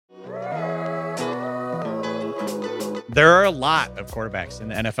There are a lot of quarterbacks in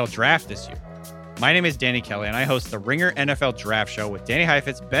the NFL draft this year. My name is Danny Kelly, and I host the Ringer NFL Draft Show with Danny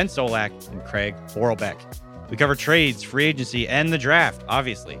Heifetz, Ben Solak, and Craig Borelbeck. We cover trades, free agency, and the draft,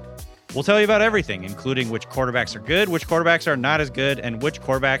 obviously. We'll tell you about everything, including which quarterbacks are good, which quarterbacks are not as good, and which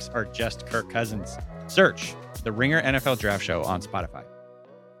quarterbacks are just Kirk Cousins. Search the Ringer NFL Draft Show on Spotify.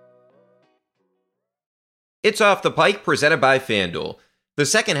 It's Off the Pike, presented by FanDuel. The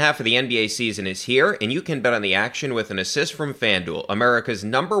second half of the NBA season is here, and you can bet on the action with an assist from FanDuel, America's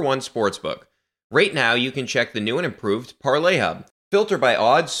 #1 sportsbook. Right now, you can check the new and improved Parlay Hub. Filter by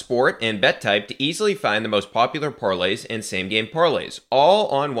odds, sport, and bet type to easily find the most popular parlays and same-game parlays, all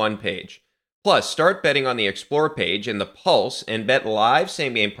on one page. Plus, start betting on the Explore page and the Pulse and bet live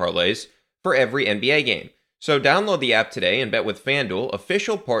same-game parlays for every NBA game. So download the app today and bet with FanDuel,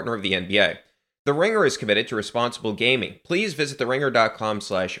 official partner of the NBA. The Ringer is committed to responsible gaming. Please visit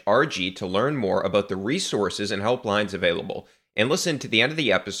theringer.com/RG to learn more about the resources and helplines available, and listen to the end of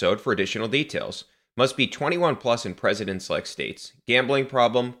the episode for additional details. Must be 21 plus in present and select states. Gambling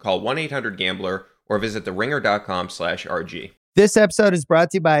problem? Call 1-800-GAMBLER or visit theringer.com/RG. This episode is brought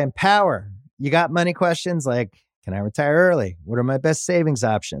to you by Empower. You got money questions like, can I retire early? What are my best savings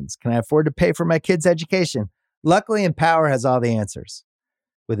options? Can I afford to pay for my kids' education? Luckily, Empower has all the answers.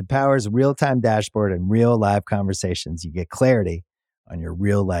 With Empower's real-time dashboard and real live conversations, you get clarity on your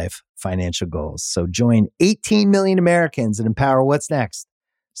real-life financial goals. So join 18 million Americans and Empower what's next.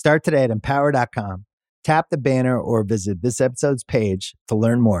 Start today at empower.com. Tap the banner or visit this episode's page to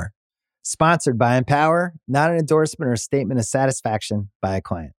learn more. Sponsored by Empower, not an endorsement or statement of satisfaction by a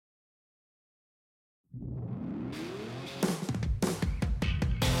client.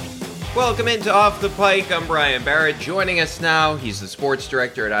 Welcome into Off the Pike. I'm Brian Barrett. Joining us now, he's the sports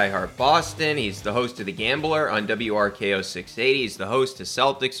director at iHeart Boston. He's the host of The Gambler on WRKO 680. He's the host of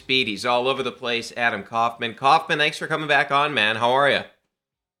Celtic Speed. He's all over the place. Adam Kaufman. Kaufman, thanks for coming back on, man. How are you?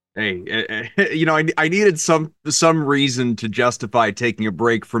 Hey, I needed some reason to justify taking a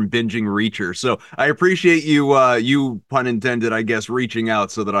break from binging Reacher. So I appreciate you pun intended, I guess, reaching out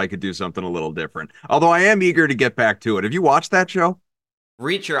so that I could do something a little different. Although I am eager to get back to it. Have you watched that show?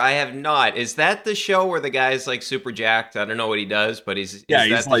 Reacher, I have not. Is that the show where the guy's like super jacked? I don't know what he does, but he's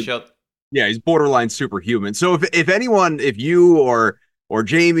show? Yeah, he's borderline superhuman. So if anyone, if you or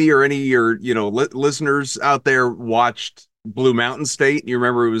Jamie or any of your listeners out there watched Blue Mountain State, you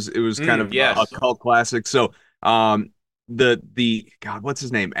remember it was kind of yes. a cult classic. So the God, what's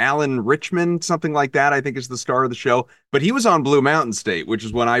his name? Alan Richmond, something like that, I think is the star of the show. But he was on Blue Mountain State, which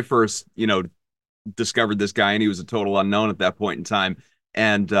is when I first discovered this guy, and he was a total unknown at that point in time.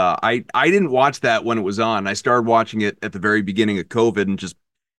 And I didn't watch that when it was on. I started watching it at the very beginning of COVID and just,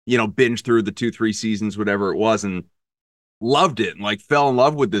 binge through the 2-3 seasons, whatever it was, and loved it and fell in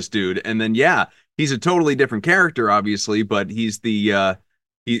love with this dude. And then, he's a totally different character, obviously, but he's he's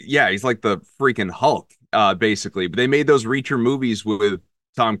like the freaking Hulk, basically. But they made those Reacher movies with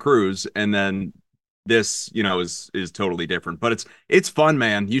Tom Cruise, and then this, is totally different. But it's fun,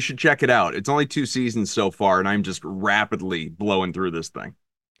 man. You should check it out. It's only 2 seasons so far, and I'm just rapidly blowing through this thing.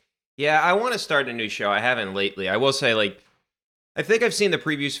 Yeah, I want to start a new show. I haven't lately. I will say, I think I've seen the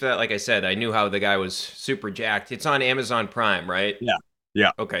previews for that. Like I said, I knew how the guy was super jacked. It's on Amazon Prime, right? Yeah.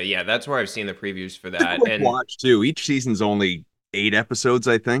 Okay, yeah, that's where I've seen the previews for that. It's a quick watch too. Each season's only 8 episodes,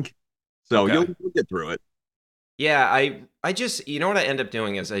 I think. So you'll get through it. Yeah, I just, what I end up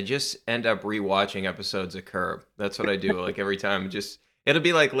doing is I just end up rewatching episodes of Curb. That's what I do. Every time, it'll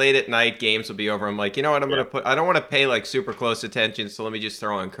be late at night, games will be over. I'm like, you know what, I don't want to pay super close attention, so let me just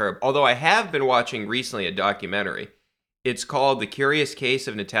throw on Curb. Although I have been watching recently a documentary. It's called The Curious Case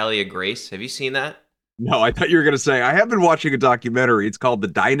of Natalia Grace. Have you seen that? No, I thought you were going to say, I have been watching a documentary. It's called The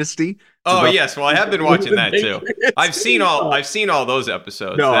Dynasty. Yes. Well, I have been watching that too. I've seen all those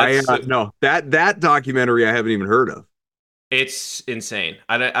episodes. No, that documentary I haven't even heard of. It's insane.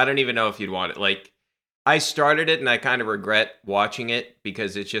 I don't even know if you'd want it. I started it and I kind of regret watching it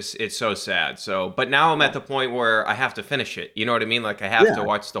because it's so sad. So, but now I'm at the point where I have to finish it. You know what I mean? I have to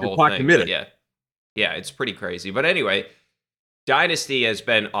watch the whole thing. Yeah, it's pretty crazy. But anyway, Dynasty has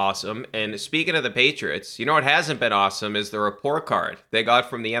been awesome. And speaking of the Patriots, what hasn't been awesome is the report card they got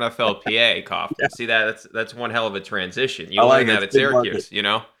from the NFLPA, Kaufman. Yeah. See, that's one hell of a transition. You learn that at Syracuse,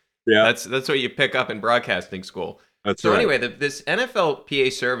 Yeah. That's what you pick up in broadcasting school. Anyway, this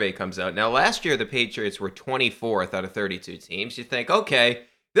NFLPA survey comes out. Now, last year, the Patriots were 24th out of 32 teams. You think, okay,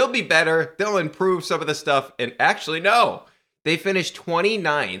 they'll be better. They'll improve some of the stuff. And actually, no. They finished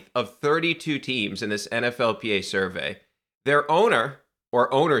 29th of 32 teams in this NFLPA survey. Their owner,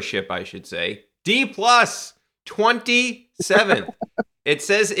 or ownership, I should say, D+, 27th. It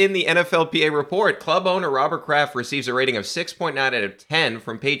says in the NFLPA report, club owner Robert Kraft receives a rating of 6.9 out of 10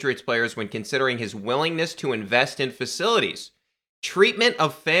 from Patriots players when considering his willingness to invest in facilities. Treatment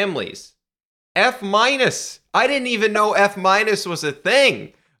of families. F minus. I didn't even know F minus was a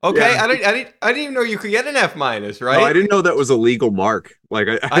thing. Okay, Yeah. I didn't even know you could get an F minus, right? No, I didn't know that was a legal mark. Like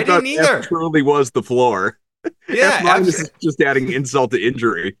I thought didn't either. F truly was the floor. Yeah, F minus is just adding insult to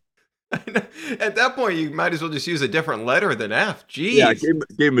injury. At that point, you might as well just use a different letter than F. Jeez. Yeah,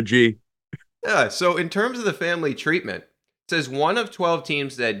 gave him a G. Yeah, so in terms of the family treatment, it says 1 of 12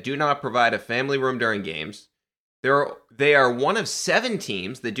 teams that do not provide a family room during games. They are 1 of 7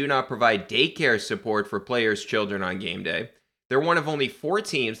 teams that do not provide daycare support for players' children on game day. They're 1 of only 4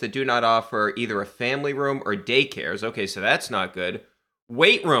 teams that do not offer either a family room or daycares. Okay, so that's not good.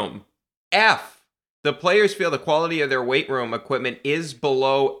 Weight room, F. The players feel the quality of their weight room equipment is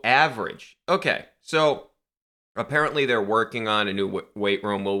below average. Okay, so apparently they're working on a new weight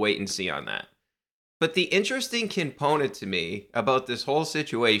room. We'll wait and see on that. But the interesting component to me about this whole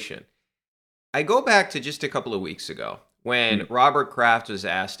situation, I go back to just a couple of weeks ago when Robert Kraft was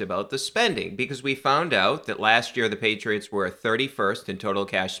asked about the spending, because we found out that last year the Patriots were 31st in total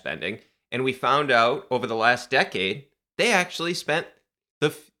cash spending, and we found out over the last decade they actually spent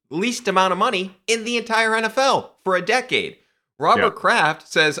the least amount of money in the entire NFL for a decade. Robert Kraft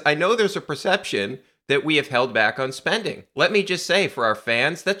says, I know there's a perception that we have held back on spending. Let me just say, for our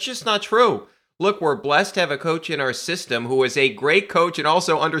fans, that's just not true. Look, we're blessed to have a coach in our system who is a great coach and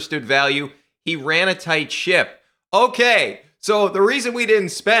also understood value. He ran a tight ship. Okay, so the reason we didn't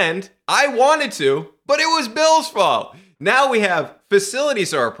spend, I wanted to, but it was Bill's fault. Now we have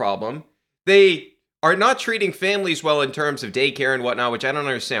facilities are a problem. They are not treating families well in terms of daycare and whatnot, which I don't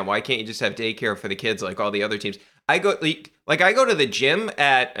understand. Why can't you just have daycare for the kids like all the other teams? I go to the gym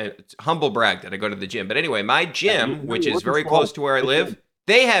at humble brag that I go to the gym. But anyway, my gym, which is very close to where I live,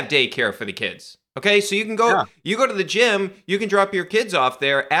 they have daycare for the kids. Okay, so you can go, you go to the gym, you can drop your kids off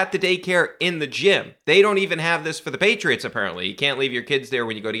there at the daycare in the gym. They don't even have this for the Patriots, apparently. You can't leave your kids there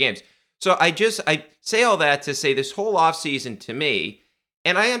when you go to games. So I say all that to say this whole offseason to me,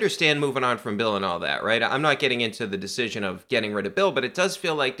 and I understand moving on from Bill and all that, right? I'm not getting into the decision of getting rid of Bill, but it does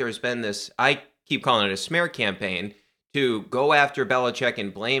feel like there's been this, I keep calling it a smear campaign, to go after Belichick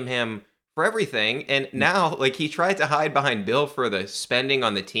and blame him for everything. And now, like, he tried to hide behind Bill for the spending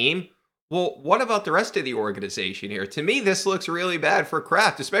on the team. Well, what about the rest of the organization here? To me, this looks really bad for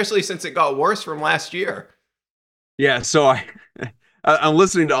Kraft, especially since it got worse from last year. Yeah, so I'm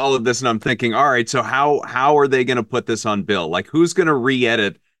listening to all of this and I'm thinking, all right, so how are they going to put this on Bill? Like, who's going to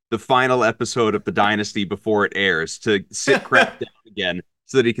re-edit the final episode of The Dynasty before it airs to sit Kraft down again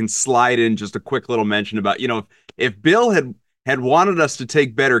so that he can slide in just a quick little mention about, if Bill had wanted us to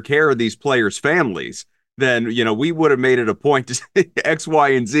take better care of these players' families, then, we would have made it a point to say X, Y,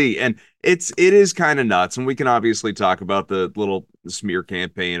 and Z. And it is kind of nuts. And we can obviously talk about the little smear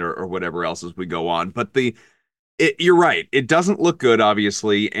campaign or whatever else as we go on. But you're right. It doesn't look good,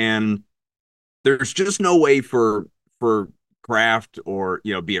 obviously. And there's just no way for Kraft or,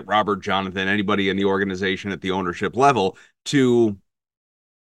 be it Robert, Jonathan, anybody in the organization at the ownership level to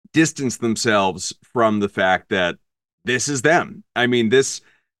distance themselves from the fact that this is them. I mean,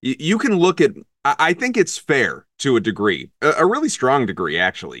 you can look at, I think it's fair to a degree, a really strong degree,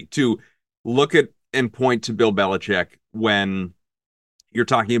 actually, to look at and point to Bill Belichick when you're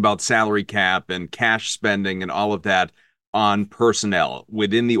talking about salary cap and cash spending and all of that on personnel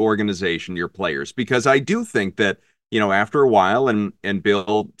within the organization, your players, because I do think that, after a while, and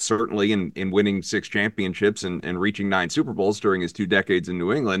Bill certainly in winning 6 championships and reaching 9 Super Bowls during his 2 decades in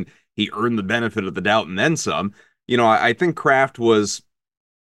New England, he earned the benefit of the doubt and then some. I think Kraft was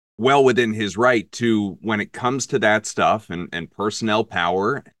well within his right to, when it comes to that stuff and personnel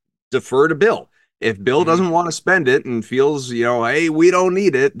power, defer to Bill. If Bill doesn't want to spend it and feels, hey, we don't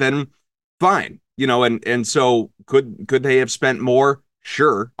need it, then fine. And so could they have spent more?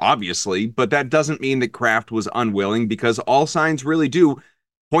 Sure, obviously, but that doesn't mean that Kraft was unwilling, because all signs really do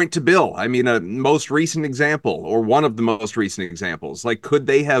point to Bill. I mean, a most recent example, or one of the most recent examples, like, could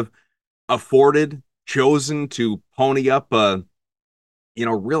they have chosen to pony up a,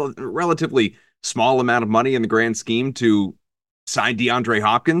 relatively small amount of money in the grand scheme to sign DeAndre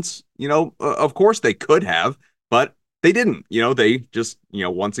Hopkins? Of course they could have, but they didn't. They just,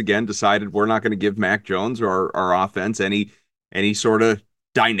 once again decided we're not going to give Mac Jones or our offense any sort of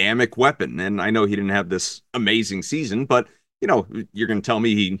dynamic weapon. And I know he didn't have this amazing season, but, you're going to tell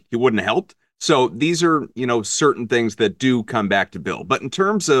me he wouldn't have helped. So these are, certain things that do come back to Bill. But in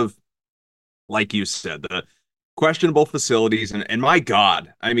terms of, like you said, the questionable facilities, and my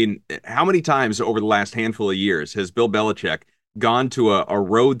God, I mean, how many times over the last handful of years has Bill Belichick gone to a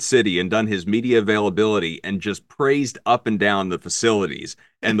road city and done his media availability and just praised up and down the facilities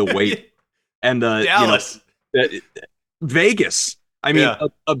and the weight and Dallas. the, Vegas. I mean, Yeah.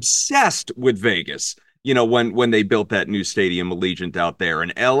 obsessed with Vegas. When they built that new stadium, Allegiant out there,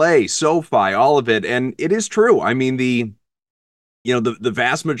 and LA, SoFi, all of it, and it is true. I mean, the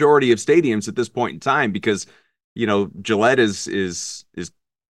vast majority of stadiums at this point in time, because Gillette is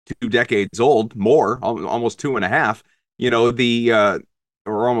 2 decades old, more, almost two and a half. The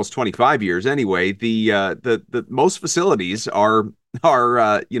or almost 25 years anyway. The most facilities are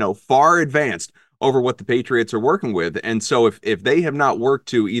far advanced over what the Patriots are working with, and so if they have not worked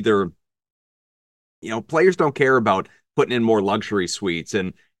to either, players don't care about putting in more luxury suites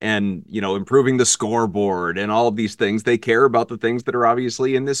and improving the scoreboard and all of these things. They care about the things that are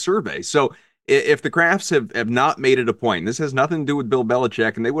obviously in this survey. So if the Crafts have not made it a point, this has nothing to do with Bill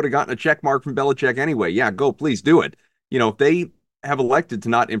Belichick, and they would have gotten a check mark from Belichick anyway. Yeah, go, please do it. If they have elected to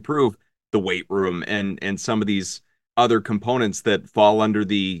not improve the weight room and some of these other components that fall under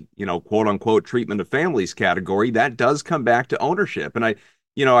the, quote unquote treatment of families category, that does come back to ownership. And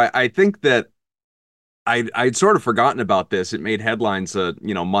I think that I'd sort of forgotten about this. It made headlines,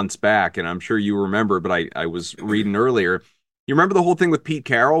 months back, and I'm sure you remember, but I was reading earlier. You remember the whole thing with Pete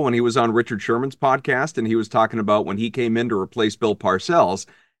Carroll when he was on Richard Sherman's podcast, and he was talking about when he came in to replace Bill Parcells,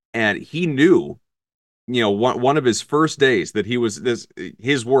 and he knew, one of his first days that he was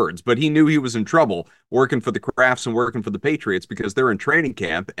his words, but he knew he was in trouble working for the Crafts and working for the Patriots because they're in training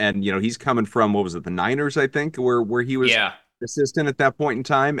camp, and he's coming from, what was it, the Niners, I think, where he was assistant at that point in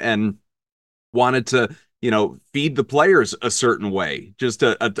time, and wanted to, feed the players a certain way, just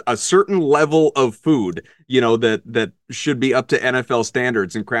a certain level of food, that should be up to NFL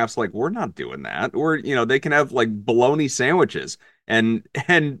standards. And Kraft's like, we're not doing that. Or, they can have like bologna sandwiches. And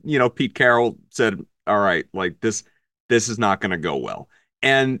Pete Carroll said, all right, like this is not going to go well.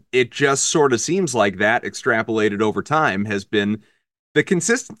 And it just sort of seems like that extrapolated over time has been the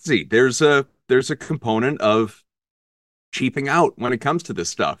consistency. There's a component of cheaping out when it comes to this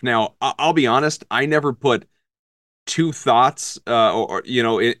stuff. Now, I'll be honest, I never put two thoughts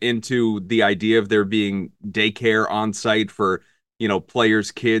into the idea of there being daycare on site for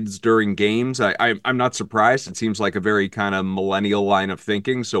players' kids during games. I'm not surprised. It seems like a very kind of millennial line of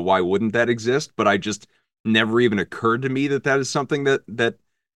thinking, so why wouldn't that exist? But I just never even occurred to me that is something that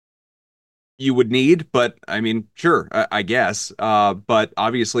you would need. But I mean, sure, I guess. But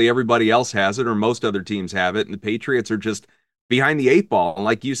obviously everybody else has it, or most other teams have it, and the Patriots are just behind the eight ball. And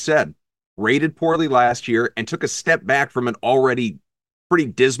like you said, rated poorly last year and took a step back from an already pretty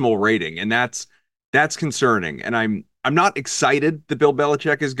dismal rating, and that's concerning. And I'm not excited that Bill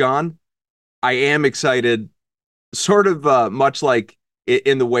Belichick is gone. I am excited, sort of much like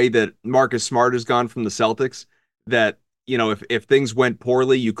in the way that Marcus Smart has gone from the Celtics, that if things went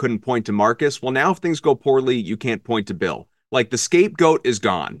poorly, you couldn't point to Marcus. Well, now if things go poorly, you can't point to Bill. Like the scapegoat is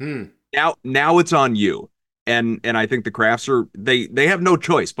gone. Now it's on you. And I think the Crafts they have no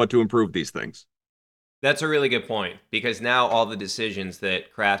choice but to improve these things. That's a really good point, because now all the decisions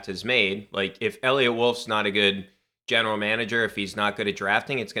that Kraft has made, like if Elliott Wolf's not a good general manager, if he's not good at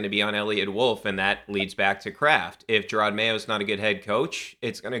drafting, it's going to be on Elliott Wolf, and that leads back to Kraft. If Gerard Mayo's not a good head coach,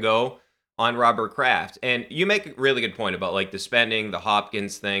 it's going to go on Robert Kraft. And you make a really good point about like the spending, the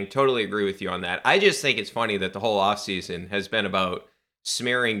Hopkins thing. Totally agree with you on that. I just think it's funny that the whole offseason has been about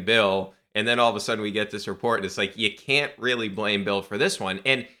smearing Bill, and then all of a sudden we get this report, and it's like, you can't really blame Bill for this one.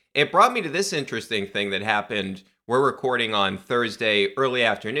 And it brought me to this interesting thing that happened. We're recording on Thursday, early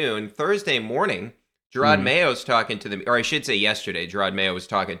afternoon. Thursday morning, Gerard Mayo's talking to the, or I should say yesterday, Gerard Mayo was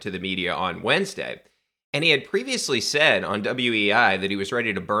talking to the media on Wednesday. And he had previously said on WEI that he was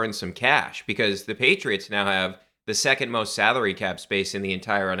ready to burn some cash because the Patriots now have the second most salary cap space in the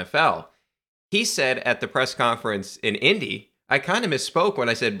entire NFL. He said at the press conference in Indy, I kind of misspoke when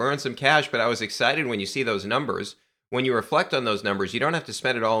I said burn some cash, but I was excited when you see those numbers. When you reflect on those numbers, you don't have to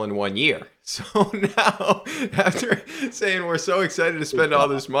spend it all in 1 year. So now, after saying we're so excited to spend all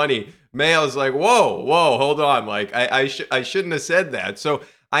this money, Mayo's like, whoa, hold on. Like, I shouldn't have said that. So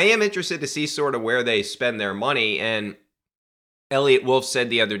I am interested to see sort of where they spend their money. And Elliott Wolf said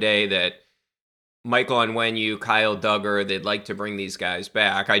the other day that Michael Onwenu, Kyle Duggar, they'd like to bring these guys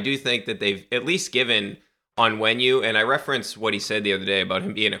back. I do think that they've at least given Onwenu, and I referenced what he said the other day about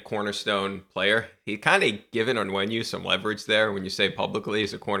him being a cornerstone player. He kind of given Onwenu some leverage there when you say publicly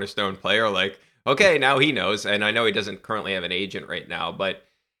he's a cornerstone player. Like, okay, now he knows, and I know he doesn't currently have an agent right now, but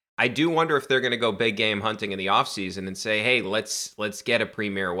I do wonder if they're going to go big game hunting in the offseason and say, hey, let's get a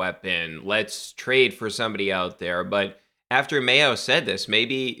premier weapon. Let's trade for somebody out there. But after Mayo said this,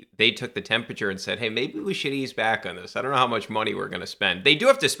 maybe they took the temperature and said, hey, maybe we should ease back on this. I don't know how much money we're going to spend. They do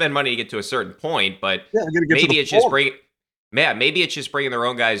have to spend money to get to a certain point, but maybe it's just maybe it's just bringing their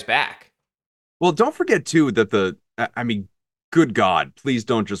own guys back. Well, don't forget too that I mean, good God, please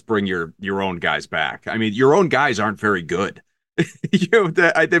don't just bring your own guys back. I mean, your own guys aren't very good.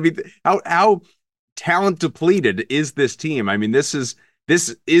 I mean, how talent depleted is this team? I mean, this is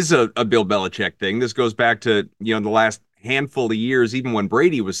a Bill Belichick thing. This goes back to, the last handful of years, even when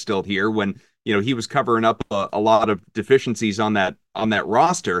Brady was still here, when, he was covering up a lot of deficiencies on that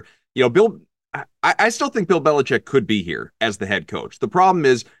roster. I still think Bill Belichick could be here as the head coach. The problem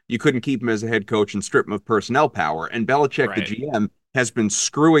is you couldn't keep him as a head coach and strip him of personnel power. And Belichick, right, the GM, has been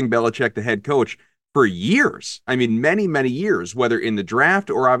screwing Belichick, the head coach, for years. I mean, many, many years, whether in the draft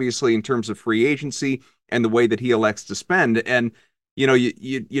or obviously in terms of free agency and the way that he elects to spend. And,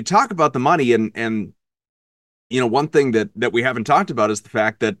 you talk about the money and one thing that we haven't talked about is the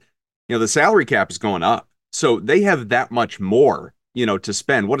fact that, the salary cap is going up. So they have that much more to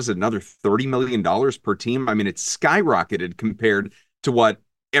spend. What is it, another $30 million per team? I mean, it's skyrocketed compared to what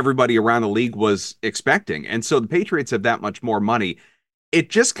everybody around the league was expecting. And so the Patriots have that much more money. It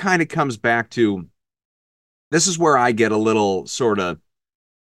just kind of comes back to, this is where I get a little sort of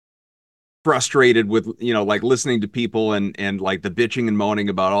frustrated with, like listening to people and like the bitching and moaning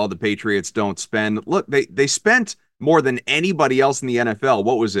about all the Patriots don't spend. Look, they spent more than anybody else in the NFL.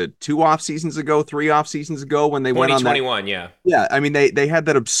 What was it? 3 off seasons ago when they went on that? 2021, yeah. Yeah, I mean, they had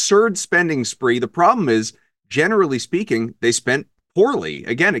that absurd spending spree. The problem is, generally speaking, they spent poorly.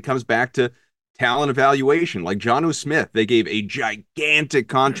 Again, it comes back to talent evaluation. Like Jonnu Smith, they gave a gigantic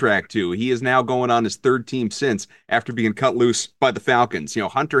contract to. He is now going on his third team since, after being cut loose by the Falcons.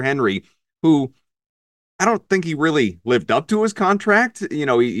 Hunter Henry, who I don't think he really lived up to his contract.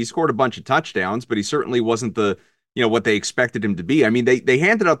 He scored a bunch of touchdowns, but he certainly wasn't the what they expected him to be. I mean, they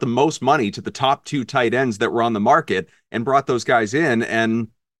handed out the most money to the top 2 tight ends that were on the market and brought those guys in, and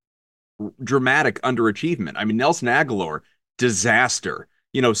dramatic underachievement. I mean, Nelson Aguilar, disaster.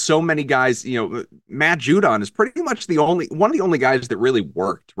 So many guys, Matt Judon is pretty much one of the only guys that really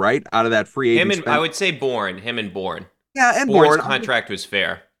worked, right, out of that free agent. I would say Bourne. Yeah, and Bourne's contract was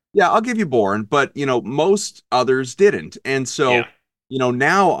fair. Yeah, I'll give you Bourne, but, most others didn't. And so,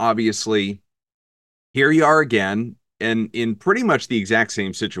 now obviously here you are again, and in pretty much the exact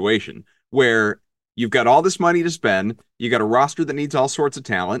same situation where you've got all this money to spend, you got a roster that needs all sorts of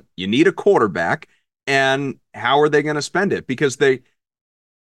talent, you need a quarterback, and how are they going to spend it? Because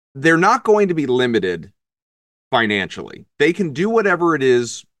they're not going to be limited financially. They can do whatever it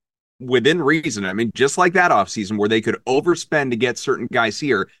is within reason. I mean, just like that offseason where they could overspend to get certain guys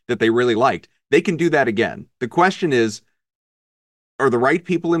here that they really liked, they can do that again. The question is, are the right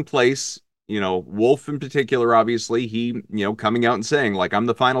people in place? Wolf in particular, obviously, he, coming out and saying, like, I'm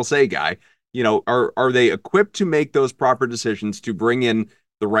the final say guy. Are they equipped to make those proper decisions to bring in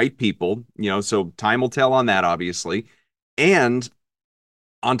the right people? So time will tell on that, obviously. And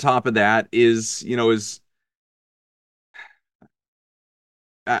on top of that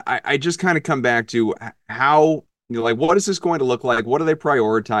I just kind of come back to how, like, what is this going to look like? What are they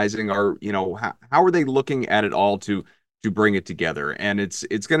prioritizing? How are they looking at it all to bring it together? And it's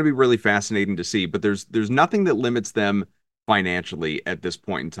going to be really fascinating to see, but there's nothing that limits them financially at this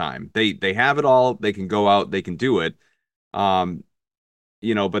point in time. They have it all. They can go out, they can do it.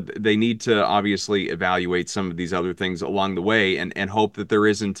 But they need to obviously evaluate some of these other things along the way and hope that there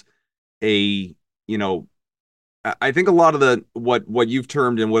isn't I think a lot of what you've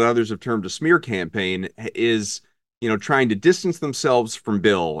termed and what others have termed a smear campaign is, trying to distance themselves from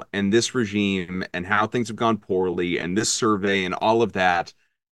Bill and this regime and how things have gone poorly and this survey and all of that.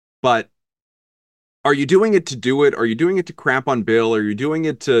 But are you doing it to do it? Are you doing it to crap on Bill? Are you doing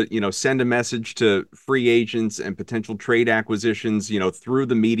it to, send a message to free agents and potential trade acquisitions, through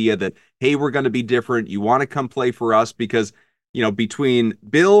the media that, hey, we're going to be different. You want to come play for us because, between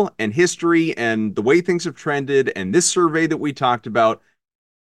Bill and history and the way things have trended and this survey that we talked about,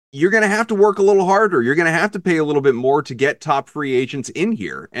 you're going to have to work a little harder. You're going to have to pay a little bit more to get top free agents in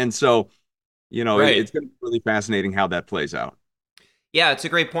here. And so, right, it's going to be really fascinating how that plays out. Yeah, it's a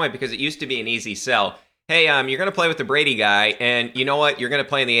great point because it used to be an easy sell. Hey, you're going to play with the Brady guy, and you know what? You're going to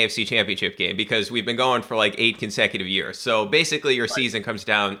play in the AFC Championship game because we've been going for like 8 consecutive years. So basically your season comes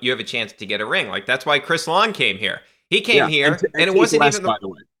down, you have a chance to get a ring. Like, that's why Chris Long came here. He came here, and it wasn't even by the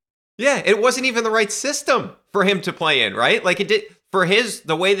way. Yeah, it wasn't even the right system for him to play in, right? Like, it did for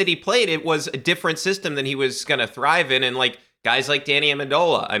the way that he played, it was a different system than he was going to thrive in. And like guys like Danny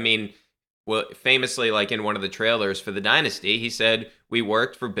Amendola, I mean, well, famously, like in one of the trailers for the Dynasty, he said, we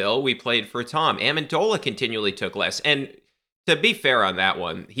worked for Bill, we played for Tom. Amendola continually took less. And to be fair on that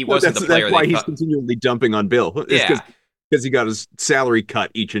one, he wasn't the player. That's why he's continually dumping on Bill. Yeah, because he got his salary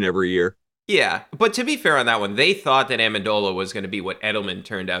cut each and every year. Yeah, but to be fair on that one, they thought that Amendola was going to be what Edelman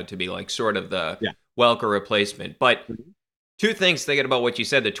turned out to be, like sort of the Welker replacement. But two things thinking about what you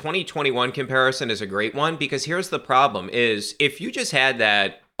said, the 2021 comparison is a great one because here's the problem is if you just had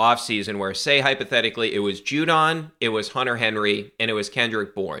that offseason where, say, hypothetically, it was Judon, it was Hunter Henry, and it was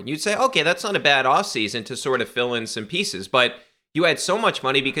Kendrick Bourne, you'd say, okay, that's not a bad offseason to sort of fill in some pieces. But you had so much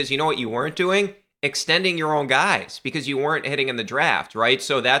money because you know what you weren't doing? Extending your own guys because you weren't hitting in the draft, right?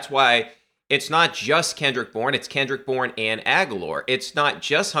 So that's why it's not just Kendrick Bourne, it's Kendrick Bourne and Aguilar. It's not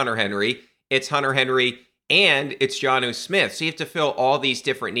just Hunter Henry, it's Hunter Henry and it's Jonnu Smith. So you have to fill all these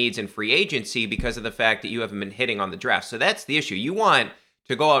different needs in free agency because of the fact that you haven't been hitting on the draft. So that's the issue. You want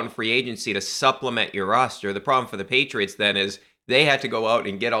to go out in free agency to supplement your roster. The problem for the Patriots then is they had to go out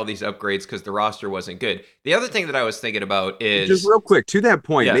and get all these upgrades because the roster wasn't good. The other thing that I was thinking about is... Just real quick, to that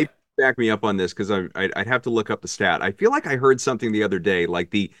point, maybe back me up on this because I'd have to look up the stat. I feel like I heard something the other day,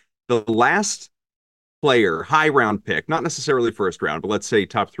 like the last player, high round pick, not necessarily first round, but let's say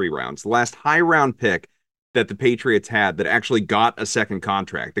top 3 rounds, the last high round pick that the Patriots had that actually got a second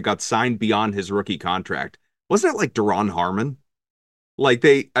contract, that got signed beyond his rookie contract, wasn't it like Daron Harmon? Like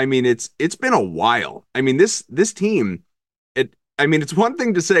it's been a while. I mean, this team, it's one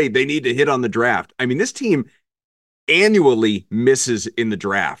thing to say they need to hit on the draft. I mean, this team annually misses in the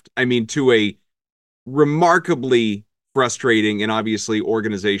draft. I mean, to a remarkably frustrating and obviously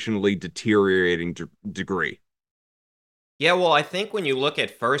organizationally deteriorating degree. Yeah, well, I think when you look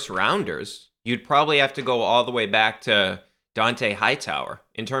at first rounders, you'd probably have to go all the way back to Dante Hightower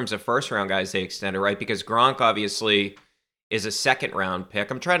in terms of first round guys they extended, right? Because Gronk obviously is a second round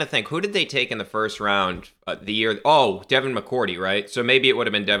pick. I'm trying to think, who did they take in the first round the year? Oh, Devin McCourty, right? So maybe it would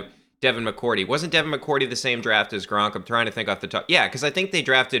have been Devin McCourty. Wasn't Devin McCourty the same draft as Gronk? I'm trying to think off the top. Yeah, because I think they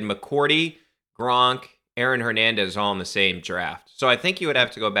drafted McCourty, Gronk, Aaron Hernandez all in the same draft. So I think you would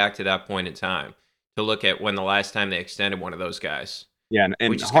have to go back to that point in time to look at when the last time they extended one of those guys. Yeah,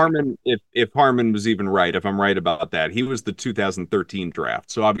 and Harmon, if Harmon was even right, if I'm right about that, he was the 2013 draft.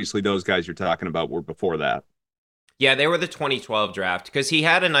 So obviously those guys you're talking about were before that. Yeah, they were the 2012 draft because he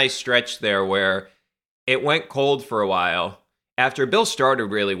had a nice stretch there where it went cold for a while. After Bill started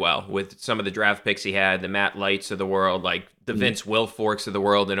really well with some of the draft picks he had, the Matt Lights of the world, like the Vince Wilforks of the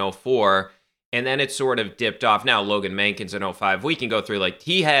world in 2004. And then it sort of dipped off. Now Logan Mankins in 2005. We can go through, like,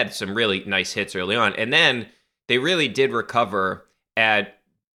 he had some really nice hits early on. And then they really did recover at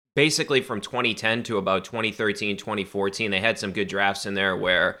basically from 2010 to about 2013, 2014. They had some good drafts in there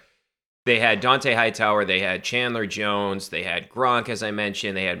where they had Dante Hightower, they had Chandler Jones, they had Gronk, as I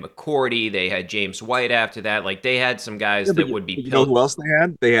mentioned, they had McCourty, they had James White after that. Like, they had some guys that would be... You know who else they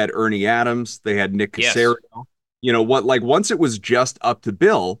had? They had Ernie Adams, they had Nick Caserio. Yes. You know what? Like, once it was just up to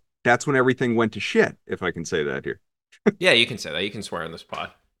Bill, that's when everything went to shit, if I can say that here. Yeah, you can say that. You can swear on this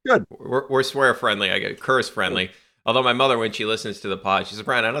pod. Good. We're swear friendly. I get curse friendly. Although my mother, when she listens to the pod, she says,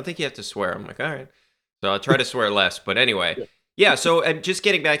 Brian, I don't think you have to swear. I'm like, all right. So I'll try to swear less. But anyway, yeah. So just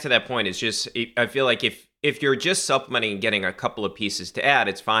getting back to that point is just, I feel like if you're just supplementing and getting a couple of pieces to add,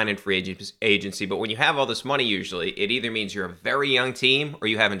 it's fine in free agency. But when you have all this money, usually it either means you're a very young team or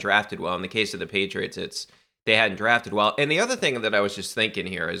you haven't drafted well. In the case of the Patriots, they hadn't drafted well. And the other thing that I was just thinking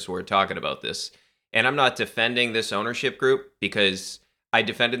here as we're talking about this, and I'm not defending this ownership group because I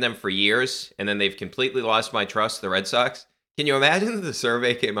defended them for years and then they've completely lost my trust, the Red Sox. Can you imagine if the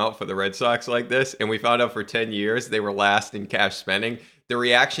survey came out for the Red Sox like this and we found out for 10 years they were last in cash spending? The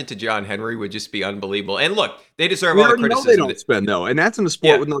reaction to John Henry would just be unbelievable. And look, they deserve all the criticism. They don't spend, though, and that's in a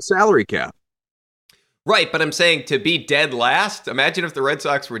sport with no salary cap. Right, but I'm saying to be dead last, imagine if the Red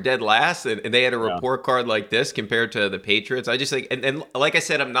Sox were dead last and they had a report card like this compared to the Patriots. I just think, and like I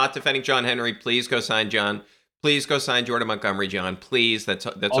said, I'm not defending John Henry. Please go sign John. Please go sign Jordan Montgomery, John. Please, that's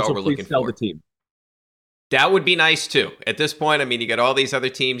also, all we're looking sell for. The team. That would be nice, too. At this point, I mean, you got all these other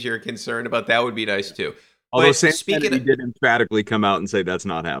teams you're concerned about. That would be nice, too. Although Sam Kennedy did emphatically come out and say that's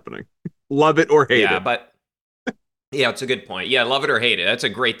not happening. Love it or hate it. Yeah, but... Yeah, it's a good point. Yeah, love it or hate it. That's a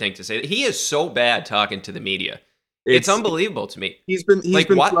great thing to say. He is so bad talking to the media. It's unbelievable to me. He's been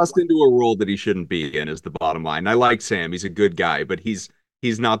thrust into a role that he shouldn't be in, is the bottom line. I like Sam. He's a good guy, but he's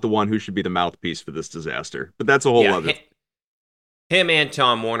not the one who should be the mouthpiece for this disaster. But that's a whole other. Him and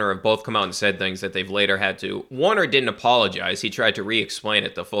Tom Warner have both come out and said things that they've later had to. Warner didn't apologize. He tried to re-explain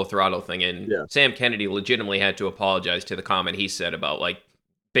it, the full throttle thing. And Sam Kennedy legitimately had to apologize to the comment he said about, like,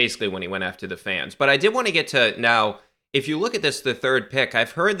 basically when he went after the fans. But I did want to get to now, if you look at this, the third pick,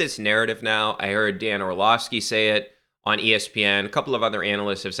 I've heard this narrative now. I heard Dan Orlovsky say it on ESPN. A couple of other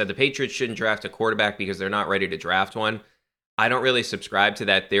analysts have said the Patriots shouldn't draft a quarterback because they're not ready to draft one. I don't really subscribe to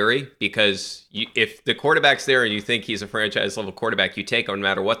that theory because if the quarterback's there and you think he's a franchise level quarterback, you take him no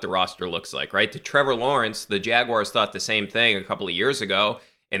matter what the roster looks like, right? To Trevor Lawrence, the Jaguars thought the same thing a couple of years ago,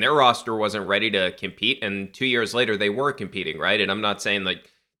 and their roster wasn't ready to compete. And 2 years later, they were competing, right? And I'm not saying like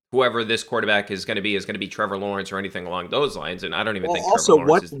whoever this quarterback is going to be Trevor Lawrence or anything along those lines. And I don't even think also, Trevor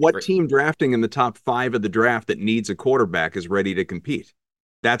Lawrence is what team drafting in the top 5 of the draft that needs a quarterback is ready to compete?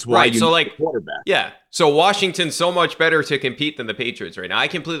 That's why right. you So need like a quarterback. Yeah. So Washington's so much better to compete than the Patriots right now. I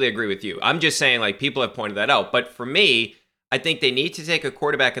completely agree with you. I'm just saying like people have pointed that out. But for me, I think they need to take a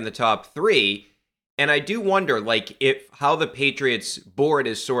quarterback in the top 3. And I do wonder like if how the Patriots board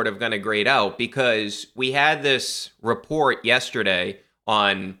is sort of going to grade out, because we had this report yesterday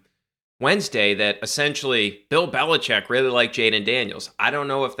on Wednesday that essentially Bill Belichick really liked Jaden Daniels. I don't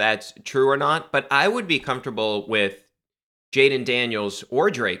know if that's true or not, but I would be comfortable with Jaden Daniels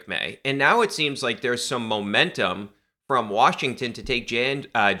or Drake May. And now it seems like there's some momentum from Washington to take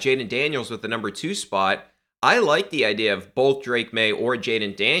Jaden Daniels with the number 2 spot. I like the idea of both Drake May or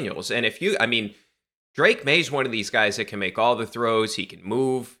Jaden Daniels. And Drake May's one of these guys that can make all the throws. He can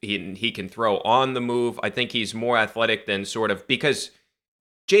move. He can throw on the move. I think he's more athletic than because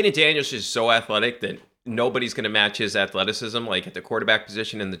Jaden Daniels is so athletic that nobody's going to match his athleticism like at the quarterback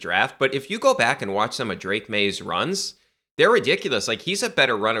position in the draft. But if you go back and watch some of Drake May's runs, they're ridiculous. Like, he's a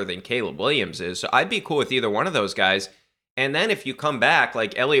better runner than Caleb Williams is. So I'd be cool with either one of those guys. And then if you come back,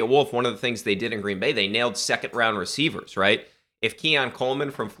 like Elliott Wolf, one of the things they did in Green Bay, they nailed second-round receivers, right? If Keon Coleman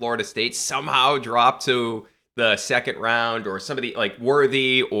from Florida State somehow dropped to the second round, or somebody like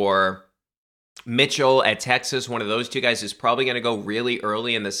Worthy or Mitchell at Texas, one of those two guys is probably going to go really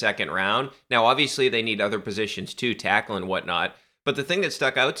early in the second round. Now, obviously, they need other positions too, tackle and whatnot. But the thing that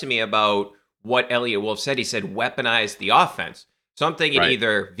stuck out to me about what Elliott Wolf said, he said weaponize the offense. So I'm thinking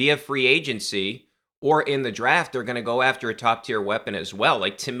either via free agency or in the draft, they're going to go after a top tier weapon as well.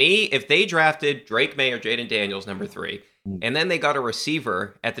 Like, to me, if they drafted Drake May or Jaden Daniels, number 3, and then they got a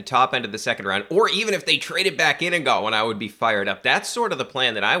receiver at the top end of the second round, or even if they traded back in and got one, I would be fired up. That's sort of the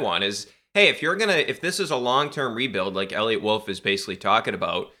plan that I want is, hey, if this is a long-term rebuild, like Elliott Wolf is basically talking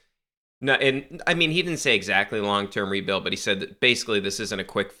about, no, and I mean, he didn't say exactly long-term rebuild, but he said that basically this isn't a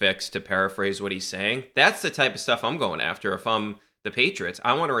quick fix, to paraphrase what he's saying. That's the type of stuff I'm going after. If I'm the Patriots,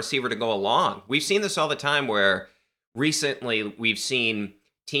 I want a receiver to go along. We've seen this all the time where recently we've seen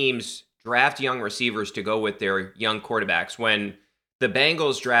teams draft young receivers to go with their young quarterbacks. When the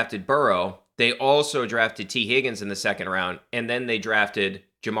Bengals drafted Burrow, they also drafted T. Higgins in the second round, and then they drafted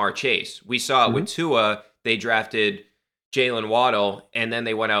Jamar Chase. We saw it with Tua. They drafted Jalen Waddle, and then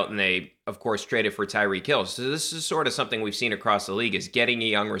they went out and they, of course, traded for Tyreek Hill. So this is sort of something we've seen across the league, is getting a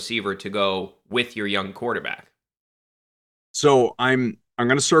young receiver to go with your young quarterback. So I'm going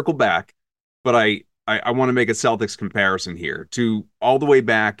to circle back, but I want to make a Celtics comparison here to all the way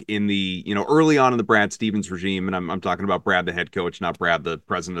back in the, early on in the Brad Stevens regime. And I'm talking about Brad, the head coach, not Brad, the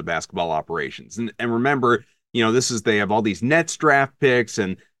president of basketball operations. And remember, they have all these Nets draft picks,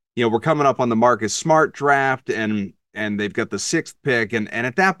 and, we're coming up on the Marcus Smart draft, and they've got the 6th pick. And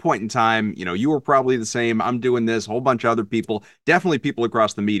at that point in time, you were probably the same. I'm doing this, a whole bunch of other people, definitely people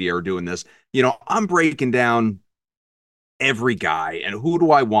across the media are doing this. I'm breaking down every guy and who do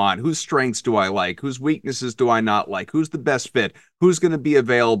I want, whose strengths do I like, whose weaknesses do I not like, who's the best fit, who's going to be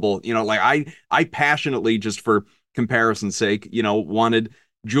available. I passionately, just for comparison's sake, wanted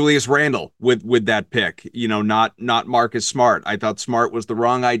Julius Randle with that pick, not Marcus Smart. I thought Smart was the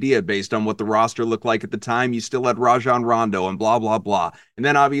wrong idea based on what the roster looked like at the time. You still had Rajon Rondo and blah, blah, blah. And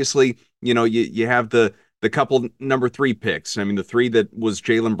then obviously, you have the couple number 3 picks. I mean, the 3 that was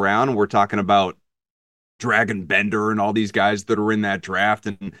Jaylen Brown, we're talking about Dragon Bender and all these guys that are in that draft,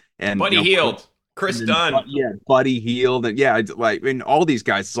 and Buddy Hield, Chris Dunn, Buddy Hield, and all these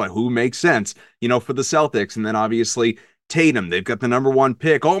guys. It's like, who makes sense, for the Celtics. And then obviously Tatum, they've got the number 1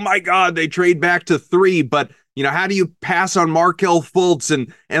 pick. Oh my God, they trade back to 3, but how do you pass on Markelle Fultz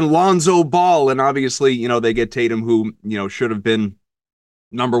and Lonzo Ball? And obviously, they get Tatum, who should have been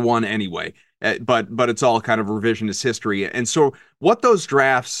number 1 anyway. But it's all kind of revisionist history. And so what those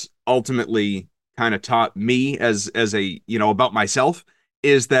drafts ultimately kind of taught me as a, about myself,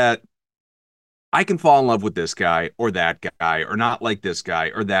 is that I can fall in love with this guy or that guy, or not like this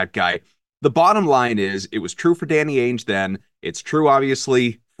guy or that guy. The bottom line is, it was true for Danny Ainge then. It's true,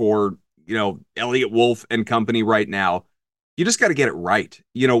 obviously, for, Elliott Wolf and company right now. You just got to get it right.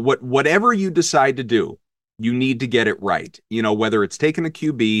 Whatever you decide to do, you need to get it right. Whether it's taking a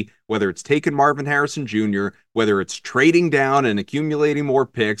QB, whether it's taking Marvin Harrison Jr., whether it's trading down and accumulating more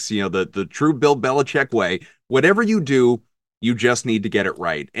picks, the true Bill Belichick way, whatever you do, you just need to get it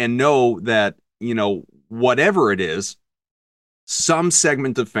right. And know that, whatever it is, some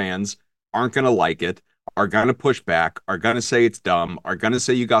segment of fans aren't going to like it, are going to push back, are going to say it's dumb, are going to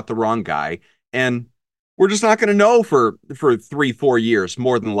say you got the wrong guy. And we're just not going to know for 3-4 years,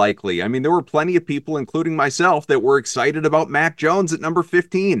 more than likely. I mean, there were plenty of people, including myself, that were excited about Mac Jones at number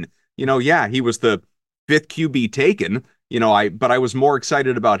 15. Yeah, he was the fifth QB taken, but I was more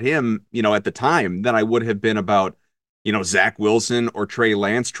excited about him, at the time than I would have been about, Zach Wilson or Trey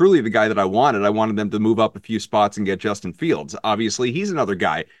Lance. Truly the guy that I wanted. I wanted them to move up a few spots and get Justin Fields. Obviously, he's another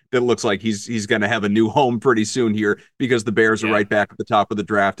guy that looks like he's going to have a new home pretty soon here, because the Bears are right back at the top of the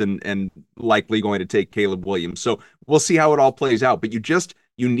draft and likely going to take Caleb Williams. So we'll see how it all plays out. But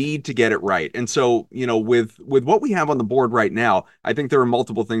you need to get it right. And so, with what we have on the board right now, I think there are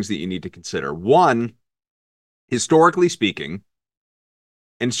multiple things that you need to consider. One, historically speaking,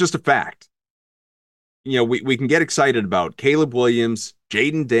 and it's just a fact, we can get excited about Caleb Williams,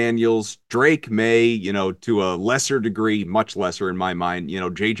 Jaden Daniels, Drake May, to a lesser degree, much lesser in my mind,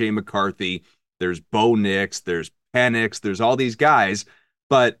 JJ McCarthy, there's Bo Nix, there's Penix, there's all these guys,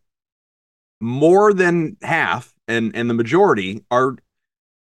 but more than half and the majority are,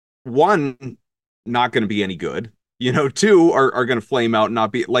 one, not going to be any good, two are going to flame out and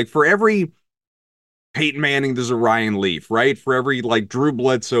not be, like, for every Peyton Manning, there's a Ryan Leaf, right? For every, like, Drew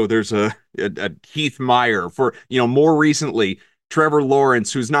Bledsoe, there's a Heath Meyer. For, more recently, Trevor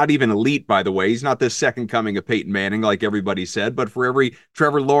Lawrence, who's not even elite, by the way. He's not the second coming of Peyton Manning, like everybody said. But for every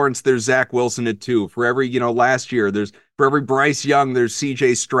Trevor Lawrence, there's Zach Wilson at 2. For every, last year, for every Bryce Young, there's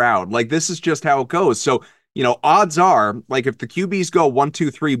CJ Stroud. Like, this is just how it goes. So, odds are, like, if the QBs go 1,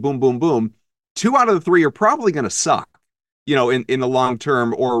 2, 3, boom, boom, boom, 2 out of the 3 are probably going to suck, in the long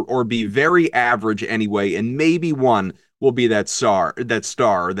term, or be very average anyway, and maybe one will be that star, that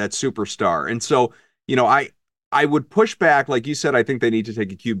superstar. And so, I would push back, like you said. I think they need to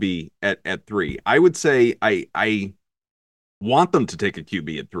take a QB at 3. I would say I want them to take a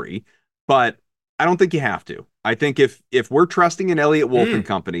QB at 3, but I don't think you have to. I think if we're trusting in Elliott Wolf and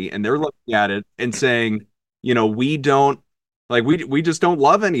company, and they're looking at it and saying, we don't, like, we just don't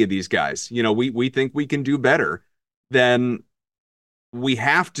love any of these guys. We think we can do better, then we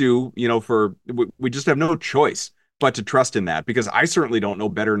have to, we just have no choice but to trust in that, because I certainly don't know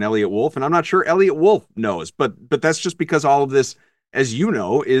better than Elliott Wolf, and I'm not sure Elliott Wolf knows, but that's just because all of this, as you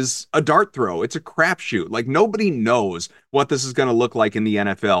know, is a dart throw. It's a crapshoot. Like, nobody knows what this is going to look like in the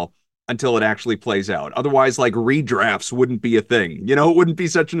NFL until it actually plays out. Otherwise, like, redrafts wouldn't be a thing. It wouldn't be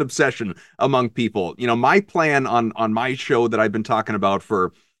such an obsession among people. My plan on my show that I've been talking about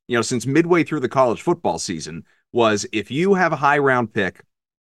for, since midway through the college football season, was, if you have a high round pick,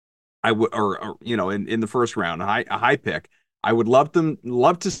 I would, or in the first round, a high pick, I would love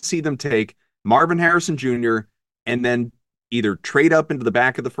to see them take Marvin Harrison Jr. and then either trade up into the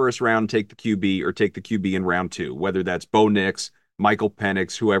back of the first round, take the QB, or take the QB in round 2, whether that's Bo Nix, Michael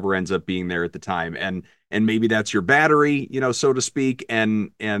Penix, whoever ends up being there at the time, and maybe that's your battery, so to speak,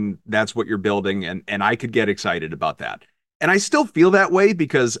 and that's what you're building, and I could get excited about that. And I still feel that way,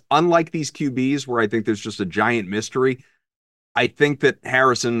 because unlike these QBs where I think there's just a giant mystery, I think that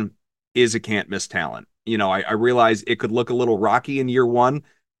Harrison is a can't miss talent. I realize it could look a little rocky in year 1,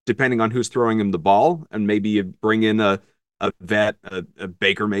 depending on who's throwing him the ball. And maybe you bring in a vet, a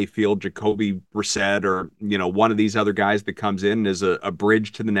Baker Mayfield, Jacoby Brissett, or, one of these other guys that comes in as a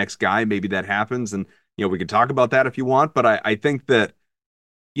bridge to the next guy. Maybe that happens. And, we can talk about that if you want. But I think that,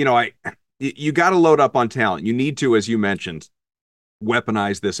 you got to load up on talent. You need to, as you mentioned,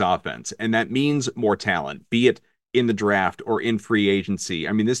 weaponize this offense. And that means more talent, be it in the draft or in free agency.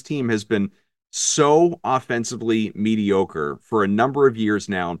 I mean, this team has been so offensively mediocre for a number of years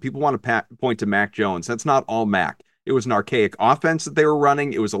now. And people want to point to Mac Jones. That's not all Mac. It was an archaic offense that they were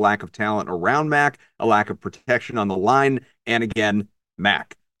running. It was a lack of talent around Mac, a lack of protection on the line. And again,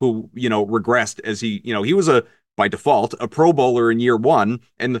 Mac, who, regressed as he was by default, a Pro Bowler in year 1.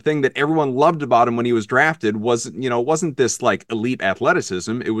 And the thing that everyone loved about him when he was drafted was, wasn't this, like, elite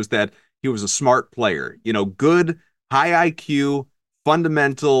athleticism. It was that he was a smart player, good, high IQ,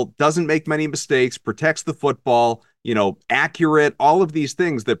 fundamental, doesn't make many mistakes, protects the football, accurate, all of these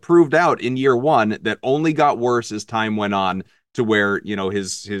things that proved out in year 1 that only got worse as time went on, to where,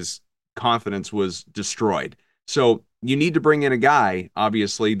 his confidence was destroyed. So you need to bring in a guy,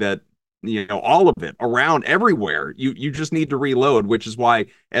 obviously, that, all of it around everywhere. You just need to reload, which is why,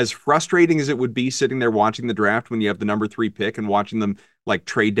 as frustrating as it would be sitting there watching the draft when you have the number 3 pick and watching them, like,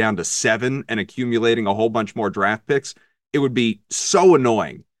 trade down to 7 and accumulating a whole bunch more draft picks, it would be so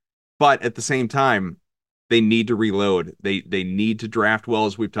annoying. But at the same time, they need to reload. They need to draft well,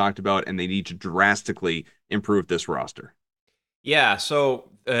 as we've talked about, and they need to drastically improve this roster. Yeah, so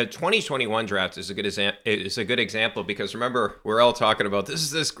The 2021 draft is a good example because remember, we're all talking about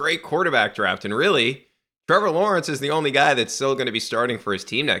this great quarterback draft, and really, Trevor Lawrence is the only guy that's still going to be starting for his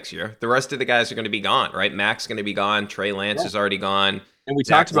team next year. The rest of the guys are going to be gone, right? Mac's going to be gone. Trey Lance is already gone. And we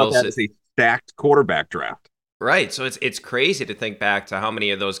Zach talked about Wilson. that as a stacked quarterback draft. Right. So it's crazy to think back to how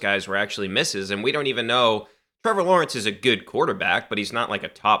many of those guys were actually misses, and we don't even know. Trevor Lawrence is a good quarterback, but he's not like a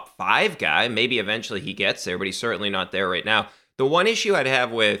top 5 guy. Maybe eventually he gets there, but he's certainly not there right now. The one issue I'd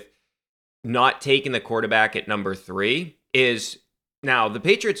have with not taking the quarterback at number 3 is now the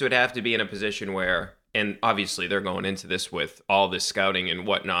Patriots would have to be in a position where, and obviously they're going into this with all this scouting and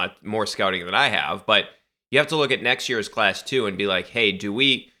whatnot, more scouting than I have, but you have to look at next year's class too and be like, hey, do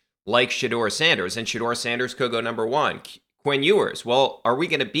we like Shedeur Sanders? And Shedeur Sanders could go number 1. Quinn Ewers, well, are we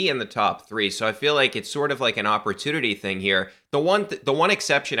going to be in the top 3? So I feel like it's sort of like an opportunity thing here. The one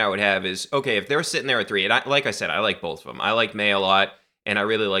exception I would have is, okay, if they're sitting there at 3, and like I said, I like both of them. I like May a lot, and I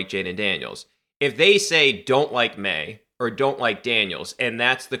really like Jaden Daniels. If they say don't like May or don't like Daniels, and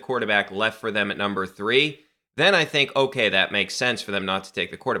that's the quarterback left for them at number 3, then I think, okay, that makes sense for them not to take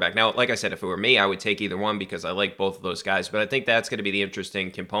the quarterback. Now, like I said, if it were me, I would take either one because I like both of those guys, but I think that's going to be the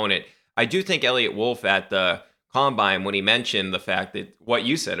interesting component. I do think Elliott Wolf at the Combine, when he mentioned the fact that what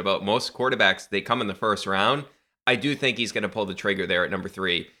you said about most quarterbacks, they come in the first round, I do think he's going to pull the trigger there at number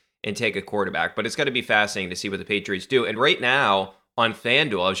 3 and take a quarterback. But it's going to be fascinating to see what the Patriots do. And right now on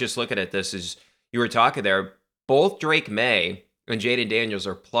FanDuel, I was just looking at this as you were talking there, both Drake May and Jaden Daniels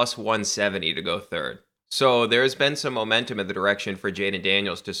are plus 170 to go third. So there's been some momentum in the direction for Jaden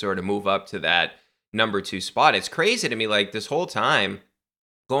Daniels to sort of move up to that number 2 spot. It's crazy to me, like this whole time,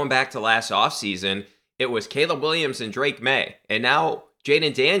 going back to last offseason, it was Caleb Williams and Drake May. And now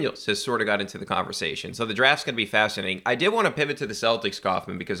Jaden Daniels has sort of got into the conversation. So the draft's going to be fascinating. I did want to pivot to the Celtics,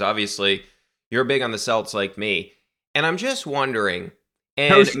 Kaufman, because obviously you're big on the Celtics like me. And I'm just wondering,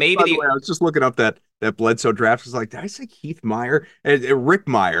 and maybe I was just looking up that Bledsoe draft. I was like, did I say Keith Meyer? Rick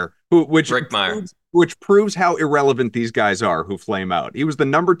Meyer, which proves how irrelevant these guys are who flame out. He was the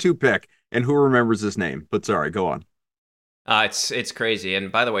number 2 pick, and who remembers his name? But sorry, go on. It's crazy.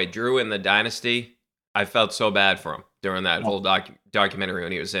 And by the way, Drew in the Dynasty, I felt so bad for him during that whole documentary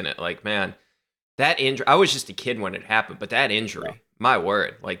when he was in it. Like, man, that injury, I was just a kid when it happened, but that injury, my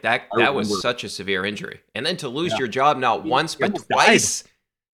word, like that was such a severe injury. And then to lose your job not once, but twice.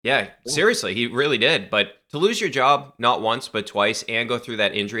 Yeah, seriously, he really did. But to lose your job not once, but twice and go through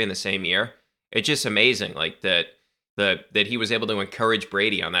that injury in the same year, it's just amazing. Like that he was able to encourage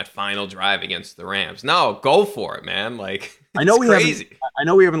Brady on that final drive against the Rams. No, go for it, man. Like, I know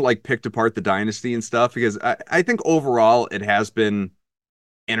we haven't like picked apart the dynasty and stuff because I think overall it has been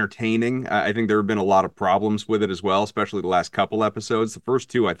entertaining. I think there have been a lot of problems with it as well, especially the last couple episodes. The first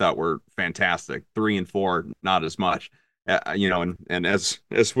 2 I thought were fantastic. 3 and 4, not as much. And as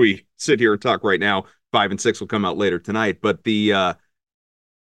we sit here and talk right now, 5 and 6 will come out later tonight. But the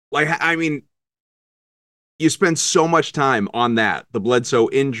you spend so much time on that, the Bledsoe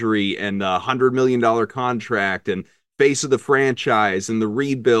injury and the $100 million contract and face of the franchise and the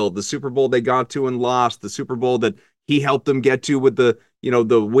rebuild, the Super Bowl they got to and lost, the Super Bowl that he helped them get to with the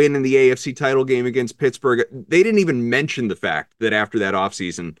win in the AFC title game against Pittsburgh. They didn't even mention the fact that after that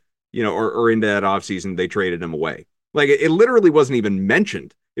offseason, or into that offseason, they traded him away. Like it literally wasn't even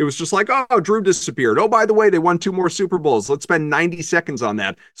mentioned. It was just like, oh, Drew disappeared. Oh, by the way, they won 2 more Super Bowls. Let's spend 90 seconds on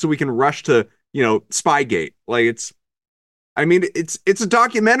that so we can rush to, Spygate. Like it's a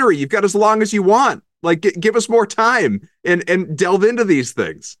documentary. You've got as long as you want. Like give us more time and delve into these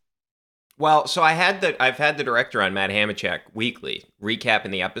things. Well, so I've had the director on, Matt Hamachek, weekly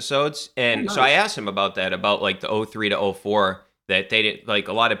recapping the episodes. And so I asked him about that, about like the 03 to 04, that they didn't, like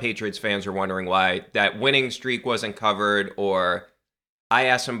a lot of Patriots fans are wondering why that winning streak wasn't covered, or I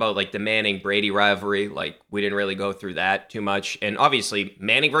asked him about like the Manning-Brady rivalry. Like we didn't really go through that too much. And obviously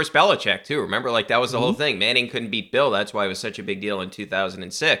Manning versus Belichick too. Remember, like that was the whole thing. Manning couldn't beat Bill. That's why it was such a big deal in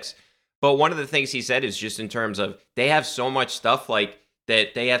 2006. But one of the things he said is just in terms of they have so much stuff like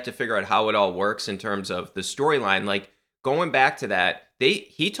that they have to figure out how it all works in terms of the storyline. Like going back to that,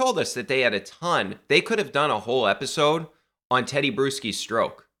 he told us that they had a ton. They could have done a whole episode on Teddy Bruschi's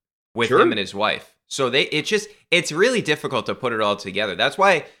stroke with him and his wife. So it's really difficult to put it all together. That's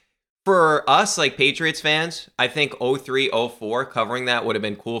why for us, like Patriots fans, I think 03, 04 covering that would have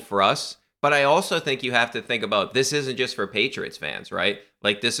been cool for us. But I also think you have to think about this isn't just for Patriots fans, right?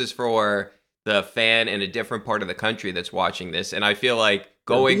 Like this is for the fan in a different part of the country that's watching this. And I feel like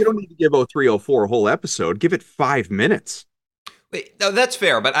you don't need to give 03, 04 a whole episode. Give it 5 minutes. No, that's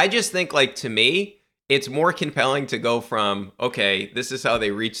fair. But I just think like to me, it's more compelling to go from, okay, this is how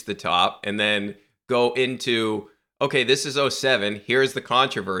they reached the top, and then go into, okay, this is '07. Here's the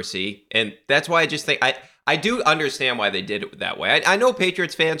controversy. And that's why I just think I do understand why they did it that way. I know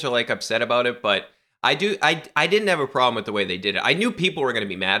Patriots fans are like upset about it, but I didn't have a problem with the way they did it. I knew people were going to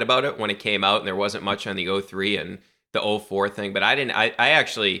be mad about it when it came out and there wasn't much on the '03 and the '04 thing, but I didn't.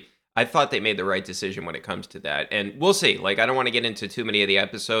 I thought they made the right decision when it comes to that. And we'll see. Like, I don't want to get into too many of the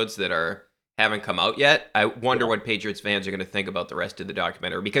episodes that haven't come out yet. I wonder what Patriots fans are going to think about the rest of the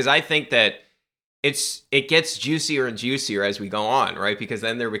documentary, because I think that it gets juicier and juicier as we go on, right? Because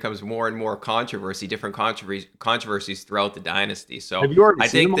then there becomes more and more controversy, different controversies throughout the dynasty. So have you already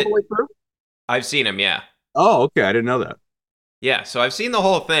seen them all the way through? I've seen them, yeah. Oh, okay. I didn't know that. Yeah, so I've seen the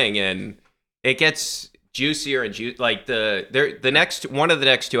whole thing, and it gets juicier and like the next one of the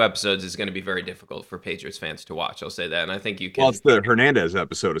next two episodes is going to be very difficult for Patriots fans to watch. I'll say that, and I think you can. Well, it's the Hernandez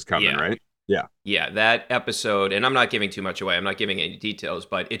episode is coming, right? Yeah, that episode, and I'm not giving too much away. I'm not giving any details,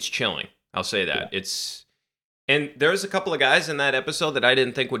 but it's chilling. I'll say that. Yeah. And there's a couple of guys in that episode that I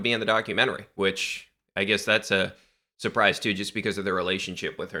didn't think would be in the documentary, which I guess that's a surprise too, just because of their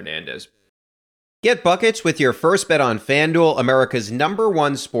relationship with Hernandez. Get buckets with your first bet on FanDuel, America's #1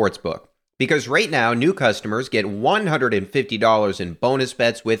 sportsbook. Because right now, new customers get $150 in bonus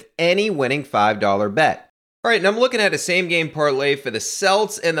bets with any winning $5 bet. All right, and I'm looking at a same-game parlay for the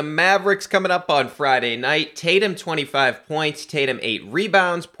Celts and the Mavericks coming up on Friday night. Tatum, 25 points. Tatum, 8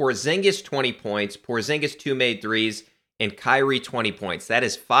 rebounds. Porzingis, 20 points. Porzingis, 2 made threes. And Kyrie, 20 points. That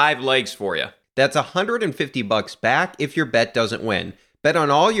is 5 legs for you. That's $150 back if your bet doesn't win. Bet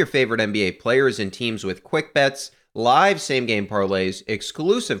on all your favorite NBA players and teams with quick bets, live same-game parlays,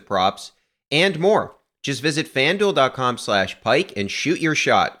 exclusive props, and more. Just visit FanDuel.com/Pike and shoot your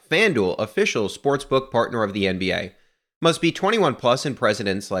shot. FanDuel, official sportsbook partner of the NBA. Must be 21 plus and present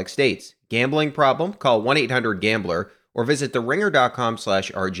in select states. Gambling problem? Call 1-800-GAMBLER or visit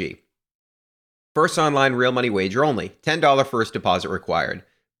TheRinger.com/RG. First online real money wager only. $10 first deposit required.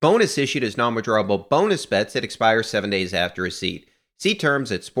 Bonus issued as non-withdrawable bonus bets that expire 7 days after receipt. See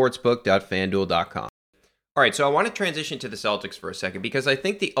terms at sportsbook.fanduel.com. All right, so I want to transition to the Celtics for a second because I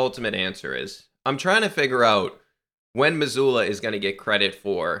think the ultimate answer is I'm trying to figure out when Mazzulla is going to get credit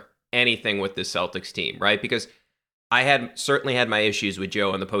for anything with the Celtics team, right? Because I certainly had my issues with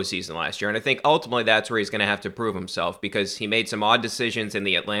Joe in the postseason last year, and I think ultimately that's where he's going to have to prove himself because he made some odd decisions in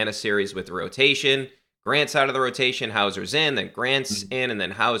the Atlanta series with the rotation. Grant's out of the rotation, Hauser's in, then Grant's in, and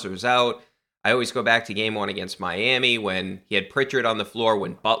then Hauser's out. I always go back to game 1 against Miami when he had Pritchard on the floor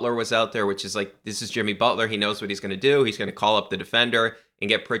when Butler was out there, which is like, this is Jimmy Butler. He knows what he's going to do. He's going to call up the defender and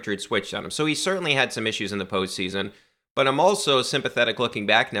get Pritchard switched on him. So he certainly had some issues in the postseason. But I'm also sympathetic looking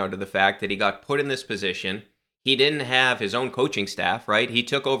back now to the fact that he got put in this position. He didn't have his own coaching staff, right? He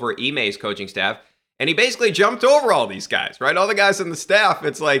took over Ime's coaching staff, and he basically jumped over all these guys, right? All the guys on the staff.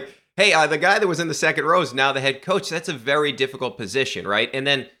 It's like, hey, the guy that was in the second row is now the head coach. That's a very difficult position, right? And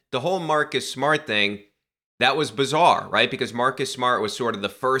then the whole Marcus Smart thing, that was bizarre, right? Because Marcus Smart was sort of the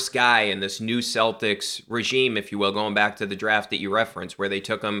first guy in this new Celtics regime, if you will, going back to the draft that you referenced, where they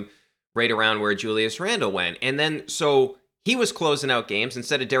took him right around where Julius Randle went. And then, so he was closing out games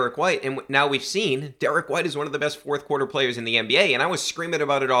instead of Derek White. And now we've seen Derek White is one of the best fourth quarter players in the NBA. And I was screaming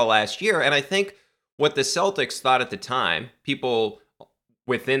about it all last year. And I think what the Celtics thought at the time, people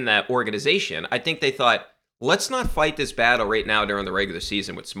within that organization, I think they thought, let's not fight this battle right now during the regular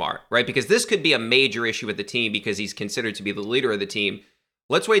season with Smart, right? Because this could be a major issue with the team because he's considered to be the leader of the team.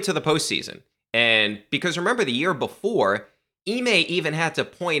 Let's wait till the postseason. And because remember the year before, Ime even had to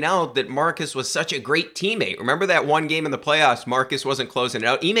point out that Marcus was such a great teammate. Remember that one game in the playoffs, Marcus wasn't closing it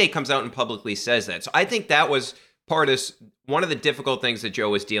out. Ime comes out and publicly says that. So I think that was one of the difficult things that Joe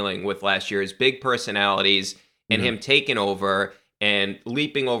was dealing with last year is big personalities and him taking over and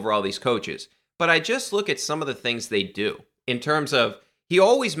leaping over all these coaches. But I just look at some of the things they do in terms of, he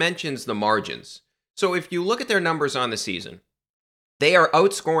always mentions the margins. So if you look at their numbers on the season, they are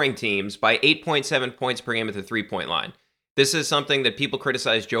outscoring teams by 8.7 points per game at the three-point line. This is something that people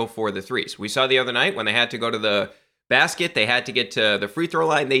criticize Joe for the threes. We saw the other night when they had to go to the basket, they had to get to the free throw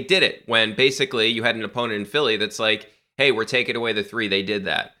line. They did it when basically you had an opponent in Philly that's like, hey, we're taking away the three. They did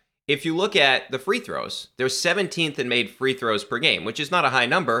that. If you look at the free throws, they're 17th in made free throws per game, which is not a high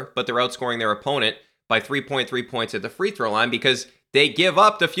number, but they're outscoring their opponent by 3.3 points at the free throw line because they give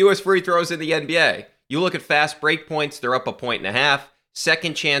up the fewest free throws in the NBA. You look at fast break points, they're up 1.5.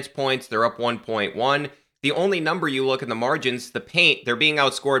 Second chance points, they're up 1.1. The only number you look in the margins, the paint, they're being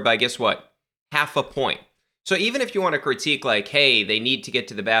outscored by, guess what? 0.5 point. So even if you want to critique like, hey, they need to get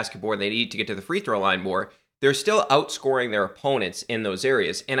to the basketball, they need to get to the free throw line more, they're still outscoring their opponents in those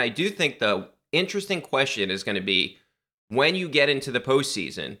areas. And I do think the interesting question is going to be, when you get into the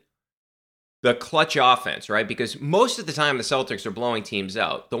postseason, the clutch offense, right? Because most of the time the Celtics are blowing teams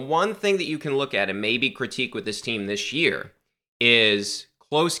out. The one thing that you can look at and maybe critique with this team this year is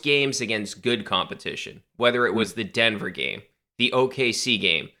close games against good competition, whether it was the Denver game, the OKC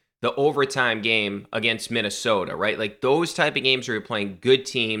game, the overtime game against Minnesota, right? Like those type of games where you're playing good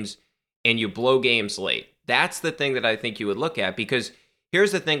teams and you blow games late. That's the thing that I think you would look at, because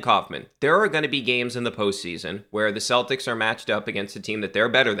here's the thing, Kaufman. There are going to be games in the postseason where the Celtics are matched up against a team that they're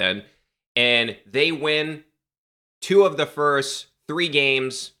better than, and they win 2 of the first 3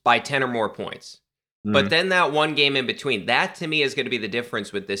 games by 10 or more points. But then that one game in between, that to me is going to be the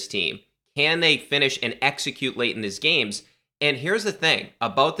difference with this team. Can they finish and execute late in these games? And here's the thing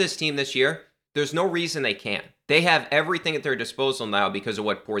about this team this year, there's no reason they can't. They have everything at their disposal now because of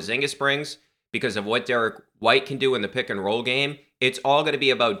what Porzingis brings, because of what Derek White can do in the pick and roll game. It's all going to be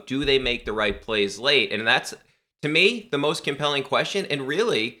about, do they make the right plays late? And that's, to me, the most compelling question. And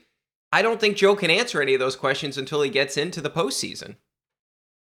really, I don't think Joe can answer any of those questions until he gets into the postseason.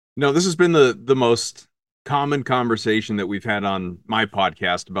 No, this has been the most common conversation that we've had on my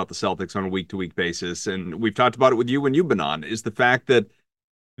podcast about the Celtics on a week-to-week basis. And we've talked about it with you when you've been on, is the fact that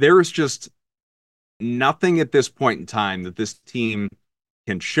there is just nothing at this point in time that this team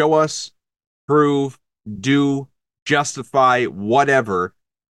can show us, prove, do, justify, whatever,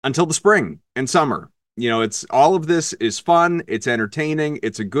 until the spring and summer. You know, it's all of this is fun, it's entertaining,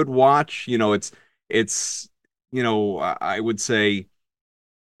 it's a good watch. You know, it's I would say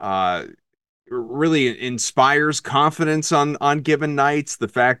really inspires confidence on given nights. The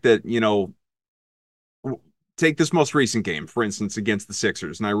fact that, take this most recent game, for instance, against the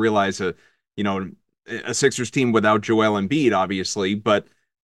Sixers, and I realize a Sixers team without Joel Embiid, obviously, but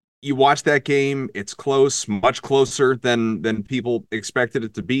you watch that game, it's close, much closer than people expected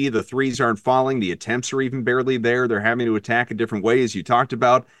it to be. The threes aren't falling. The attempts are even barely there. They're having to attack a different way, as you talked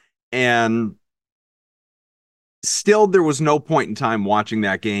about. And still, there was no point in time watching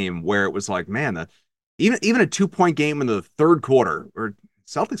that game where it was like, man, even a 2-point game in the third quarter, or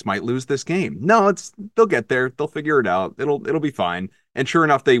Celtics might lose this game. No, they'll get there. They'll figure it out. It'll be fine. And sure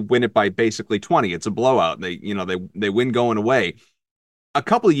enough, they win it by basically 20. It's a blowout. They win going away. A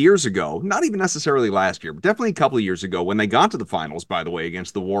couple of years ago, not even necessarily last year, but definitely a couple of years ago, when they got to the finals, by the way,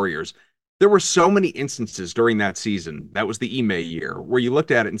 against the Warriors, there were so many instances during that season, that was the Ime year, where you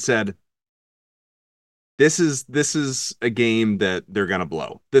looked at it and said, this is a game that they're going to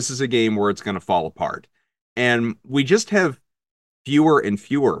blow. This is a game where it's going to fall apart. And we just have fewer and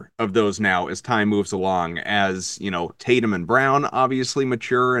fewer of those now as time moves along, as, Tatum and Brown obviously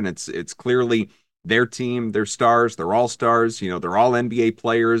mature, and it's clearly their team, their stars, they're all stars, they're all NBA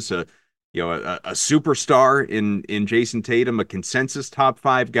players, a superstar in Jason Tatum, a consensus top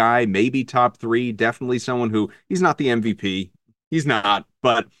 5 guy, maybe top 3, definitely someone who, he's not the MVP, he's not,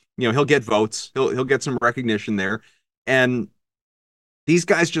 but he'll get votes, he'll get some recognition there. And these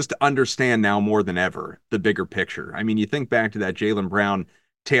guys just understand now more than ever the bigger picture. I mean, you think back to that Jaylen Brown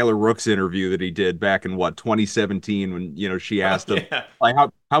Taylor Rooks interview that he did back in 2017, when she asked him like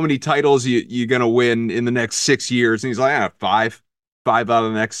how many titles you gonna win in the next 6 years, and he's like, 5 out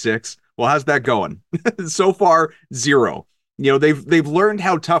of the next 6. Well, how's that going? So far, 0. They've learned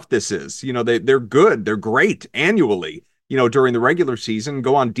how tough this is. They're good, they're great annually, during the regular season,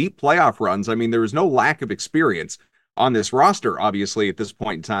 go on deep playoff runs. I mean, there is no lack of experience on this roster, obviously, at this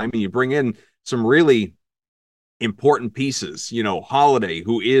point in time, and you bring in some really important pieces, Holiday,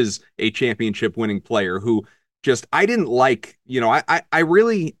 who is a championship winning player, who just, I didn't like, I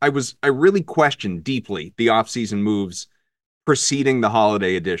really questioned deeply the offseason moves preceding the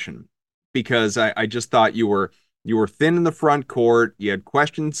Holiday edition, because I just thought you were thin in the front court. You had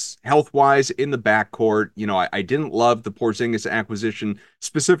questions health-wise in the back court. I didn't love the Porzingis acquisition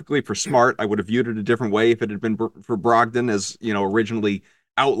specifically for Smart. I would have viewed it a different way if it had been for Brogdon, as, originally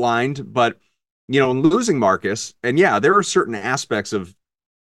outlined. But in losing Marcus, and yeah, there are certain aspects of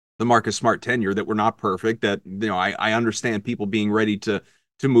the Marcus Smart tenure that were not perfect, that, I understand people being ready to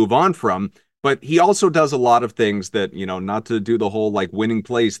move on from, but he also does a lot of things that, not to do the whole like winning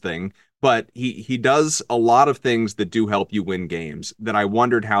plays thing, but he does a lot of things that do help you win games that I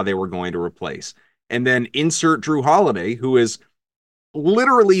wondered how they were going to replace. And then insert Drew Holiday, who is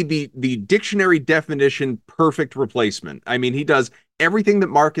literally the dictionary definition perfect replacement. I mean, he does everything that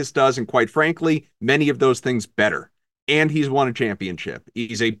Marcus does, and quite frankly, many of those things better. And he's won a championship.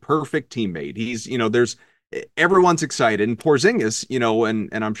 He's a perfect teammate. He's, there's, everyone's excited. And Porzingis,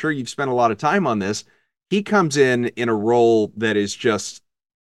 and I'm sure you've spent a lot of time on this, he comes in a role that is just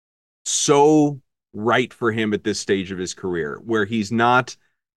so right for him at this stage of his career, where he's not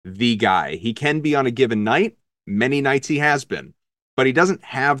the guy. He can be on a given night. Many nights he has been. but he doesn't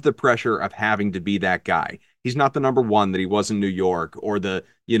have the pressure of having to be that guy. He's not the number one that he was in New York, or the,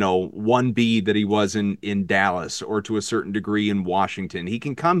 1B that he was in Dallas, or to a certain degree in Washington. He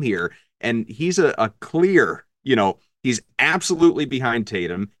can come here and he's a clear, he's absolutely behind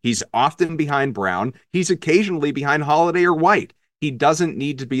Tatum. He's often behind Brown. He's occasionally behind Holiday or White. He doesn't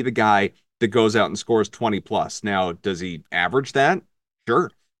need to be the guy that goes out and scores 20 plus. Now, does he average that?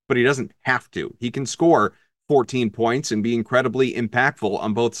 Sure, but he doesn't have to. He can score 14 points and be incredibly impactful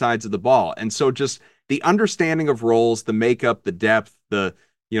on both sides of the ball. And so just the understanding of roles, the makeup, the depth, the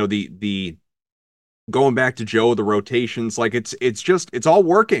going back to Joe, the rotations, like it's all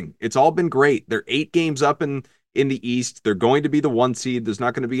working. It's all been great. They're 8 games up in the East. They're going to be the 1 seed. There's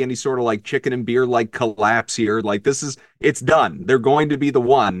not going to be any sort of like chicken and beer like collapse here. Like it's done. They're going to be the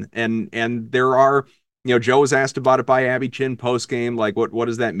 1. And there are, Joe was asked about it by Abby Chin post game. Like, what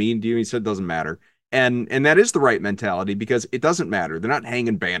does that mean to you? He said, it doesn't matter. And that is the right mentality, because it doesn't matter. They're not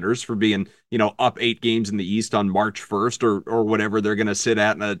hanging banners for being, up 8 games in the East on March 1st or whatever they're going to sit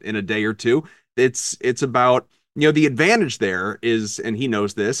at in a day or two. It's about, the advantage there is, and he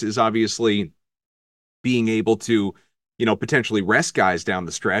knows this, is obviously being able to, potentially rest guys down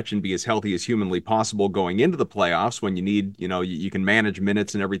the stretch and be as healthy as humanly possible going into the playoffs when you need, you can manage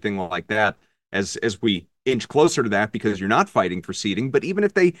minutes and everything like that as we inch closer to that, because you're not fighting for seeding. But even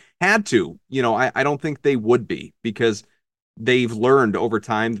if they had to, I don't think they would be, because they've learned over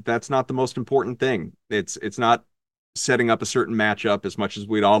time that that's not the most important thing. It's not setting up a certain matchup, as much as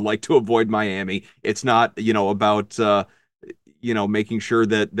we'd all like to avoid Miami. It's not, about, making sure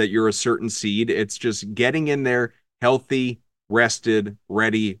that you're a certain seed. It's just getting in there healthy, rested,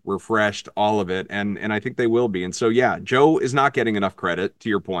 ready, refreshed, all of it. And I think they will be. And so, yeah, Joe is not getting enough credit, to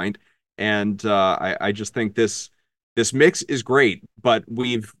your point. And I just think this mix is great, but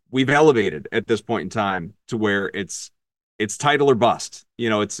we've elevated at this point in time to where it's title or bust.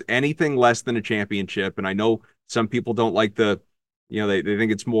 It's anything less than a championship. And I know some people don't like they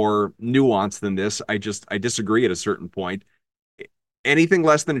think it's more nuanced than this. I disagree at a certain point. Anything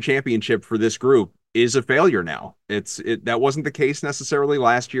less than a championship for this group is a failure now. That wasn't the case necessarily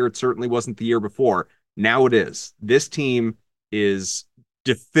last year. It certainly wasn't the year before. Now it is. This team is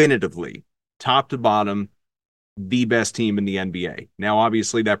definitively, top to bottom, the best team in the NBA. Now,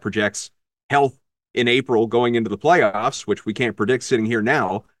 obviously, that projects health in April going into the playoffs, which we can't predict sitting here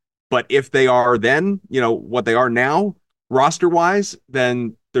now. But if they are then, what they are now, roster-wise,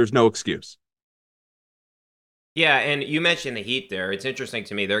 then there's no excuse. Yeah, and you mentioned the Heat there. It's interesting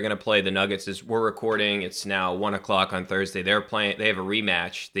to me. They're going to play the Nuggets as we're recording. It's now 1:00 on Thursday. They have a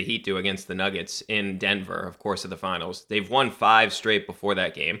rematch, the Heat do, against the Nuggets in Denver, of course, of the finals. They've won 5 straight before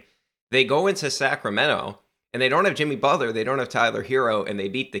that game. They go into Sacramento, and they don't have Jimmy Butler. They don't have Tyler Hero, and they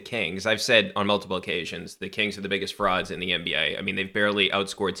beat the Kings. I've said on multiple occasions, the Kings are the biggest frauds in the NBA. I mean, they've barely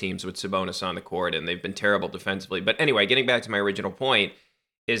outscored teams with Sabonis on the court, and they've been terrible defensively. But anyway, getting back to my original point,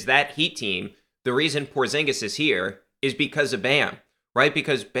 is that Heat team, the reason Porzingis is here is because of Bam, right?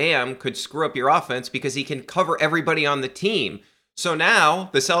 Because Bam could screw up your offense because he can cover everybody on the team. So now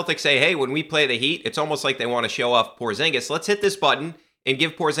the Celtics say, hey, when we play the Heat, it's almost like they want to show off Porzingis. Let's hit this button and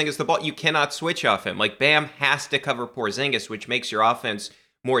give Porzingis the ball. You cannot switch off him. Like, Bam has to cover Porzingis, which makes your offense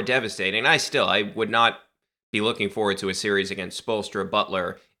more devastating. I would not be looking forward to a series against Spoelstra,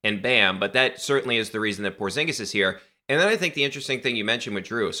 Butler, and Bam, but that certainly is the reason that Porzingis is here. And then I think the interesting thing you mentioned with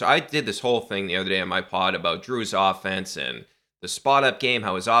Drew. So I did this whole thing the other day on my pod about Drew's offense and the spot-up game,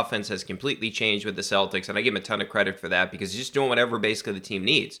 how his offense has completely changed with the Celtics, and I give him a ton of credit for that because he's just doing whatever basically the team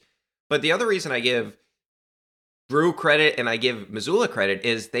needs. But the other reason I give Drew credit and I give Mazzulla credit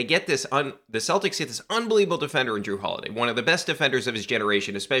is they get the Celtics get this unbelievable defender in Drew Holiday, one of the best defenders of his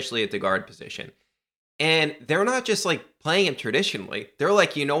generation, especially at the guard position. And they're not just like playing him traditionally. They're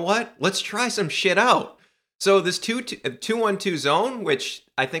like, you know what? Let's try some shit out. So this 2-1-2 zone, which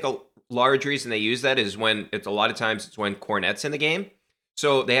I think a large reason they use that is when it's a lot of times it's when Cornette's in the game.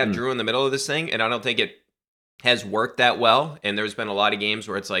 So they have Drew in the middle of this thing, and I don't think it has worked that well. And there's been a lot of games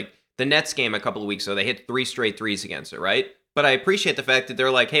where it's like the Nets game a couple of weeks ago, they hit 3 straight threes against it, right? But I appreciate the fact that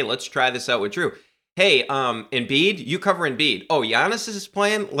they're like, hey, let's try this out with Drew. Hey, Embiid, you cover Embiid. Oh, Giannis is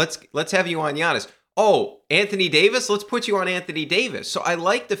playing? Let's have you on Giannis. Oh, Anthony Davis, let's put you on Anthony Davis. So I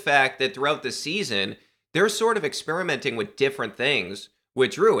like the fact that throughout the season, they're sort of experimenting with different things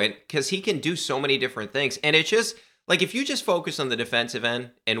with Drew, because he can do so many different things. And it's just, like, if you just focus on the defensive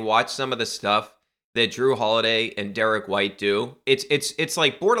end and watch some of the stuff that Drew Holiday and Derek White do, it's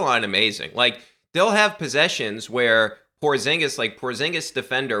like borderline amazing. Like, they'll have possessions where Porzingis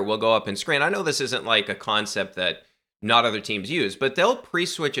defender will go up and screen. I know this isn't like a concept that not other teams use, but they'll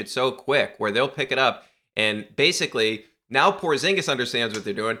pre-switch it so quick where they'll pick it up and basically Now Porzingis understands what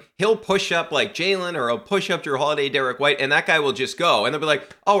they're doing. He'll push up like Jalen, or he'll push up Drew Holiday, Derek White, and that guy will just go. And they'll be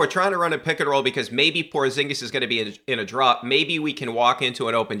like, oh, we're trying to run a pick and roll because maybe Porzingis is going to be in a drop. Maybe we can walk into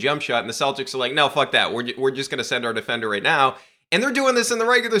an open jump shot. And the Celtics are like, no, fuck that. We're just going to send our defender right now. And they're doing this in the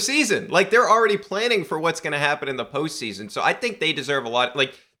regular season. Like, they're already planning for what's going to happen in the postseason. So I think they deserve a lot.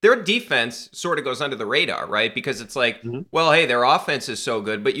 Like, their defense sort of goes under the radar, right? Because it's like, well, hey, their offense is so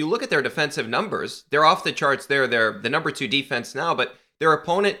good, but you look at their defensive numbers, they're off the charts there. They're the number 2 defense now, but their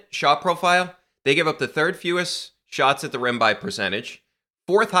opponent shot profile, they give up the 3rd fewest shots at the rim by percentage,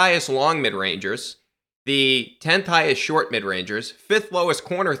 4th highest long mid-rangers, the 10th highest short mid-rangers, 5th lowest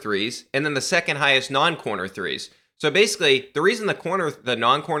corner threes, and then the 2nd highest non-corner threes. So basically, the reason the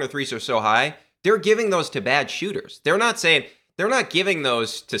non-corner threes are so high, they're giving those to bad shooters. They're not giving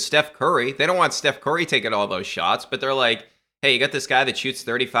those to Steph Curry. They don't want Steph Curry taking all those shots, but they're like, hey, you got this guy that shoots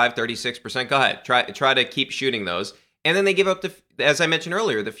 35, 36%. Go ahead. Try to keep shooting those. And then they give up, as I mentioned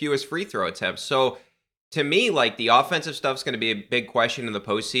earlier, the fewest free throw attempts. So to me, like, the offensive stuff's going to be a big question in the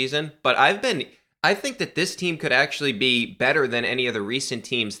postseason. But I think that this team could actually be better than any of the recent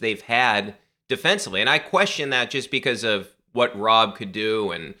teams they've had defensively. And I question that just because of what Rob could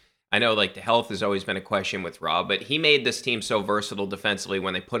do. And I know, like, the health has always been a question with Rob, but he made this team so versatile defensively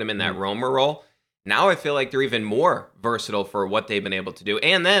when they put him in that roamer role. Now I feel like they're even more versatile for what they've been able to do.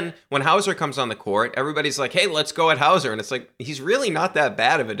 And then when Hauser comes on the court, everybody's like, hey, let's go at Hauser. And it's like, he's really not that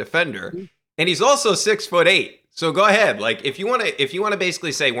bad of a defender. And he's also 6'8". So go ahead. Like, if you want to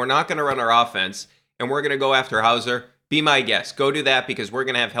basically say we're not going to run our offense and we're going to go after Hauser, be my guest. Go do that, because we're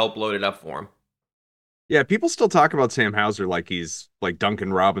going to have help loaded up for him. Yeah, people still talk about Sam Hauser like he's like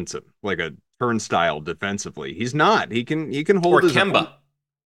Duncan Robinson, like a turnstile defensively. He's not. He can hold his Kemba. own.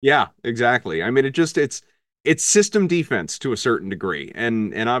 Yeah, exactly. I mean, it's system defense to a certain degree,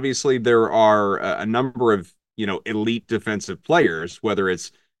 and obviously there are a number of elite defensive players, whether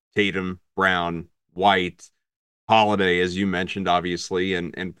it's Tatum, Brown, White, Holiday, as you mentioned, obviously,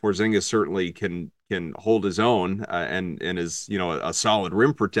 and Porzingis certainly can hold his own and is a solid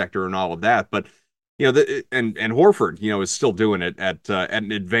rim protector and all of that, but. And Horford, is still doing it at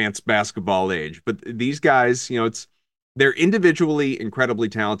an advanced basketball age. But these guys, they're individually incredibly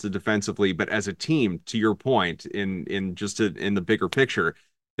talented defensively, but as a team, to your point, in the bigger picture,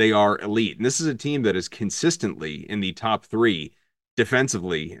 they are elite. And this is a team that is consistently in the top 3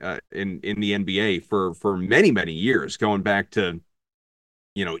 defensively in the NBA for many, many years, going back to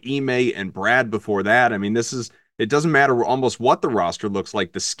Ime and Brad before that. I mean, it doesn't matter almost what the roster looks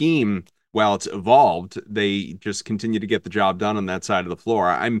like. The scheme, while it's evolved, they just continue to get the job done on that side of the floor.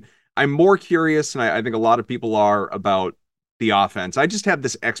 I'm more curious, and I think a lot of people are, about the offense. I just have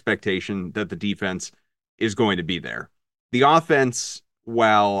this expectation that the defense is going to be there. The offense,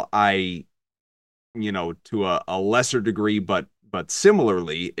 while I, to a lesser degree, but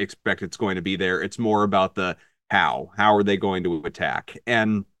similarly expect it's going to be there, it's more about the how. How are they going to attack?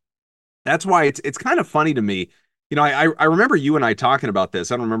 And that's why it's kind of funny to me. I remember you and I talking about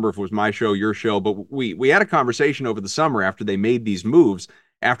this. I don't remember if it was my show, your show, but we had a conversation over the summer after they made these moves,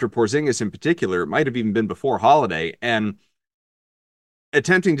 after Porzingis in particular. It might have even been before Holiday, and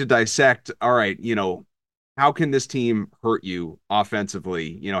attempting to dissect, all right, how can this team hurt you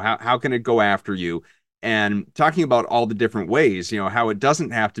offensively? How can it go after you? And talking about all the different ways, how it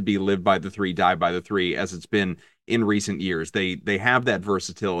doesn't have to be live by the 3, die by the 3, as it's been in recent years. They have that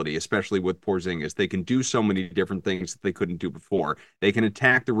versatility, especially with Porzingis. They can do so many different things that they couldn't do before. They can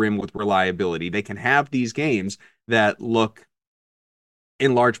attack the rim with reliability. They can have these games that look,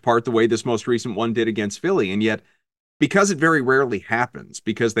 in large part, the way this most recent one did against Philly. And yet, because it very rarely happens,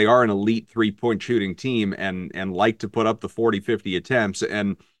 because they are an elite 3-point shooting team and like to put up the 40, 50 attempts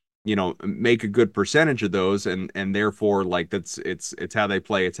and make a good percentage of those, and therefore, like, it's how they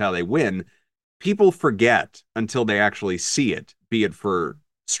play, it's how they win. People forget until they actually see it, be it for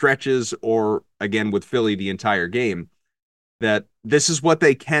stretches or, again, with Philly the entire game, that this is what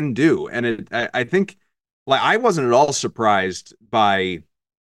they can do. And I think, like, I wasn't at all surprised by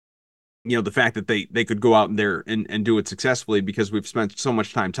the fact that they could go out there and do it successfully, because we've spent so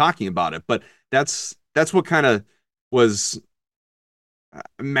much time talking about it. But that's what kind of was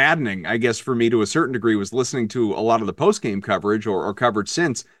maddening, I guess, for me to a certain degree, was listening to a lot of the post-game coverage or coverage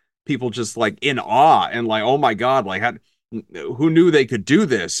since, people just like in awe and like, oh my God, like, who knew they could do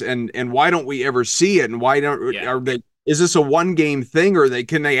this? And why don't we ever see it? And why are they, is this a 1-game thing, or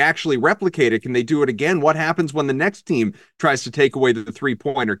can they actually replicate it? Can they do it again? What happens when the next team tries to take away the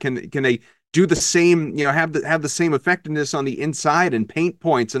 3-pointer? Can they do the same, have the same effectiveness on the inside and paint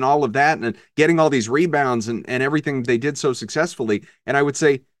points and all of that, and getting all these rebounds and everything they did so successfully? And I would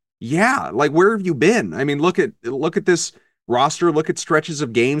say, yeah, like where have you been? I mean, look at this roster, look at stretches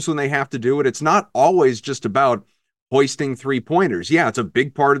of games when they have to do it. It's not always just about hoisting three-pointers. Yeah, it's a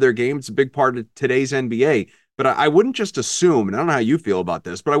big part of their game. It's a big part of today's NBA. But I wouldn't just assume, and I don't know how you feel about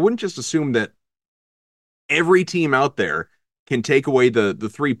this, but I wouldn't just assume that every team out there can take away the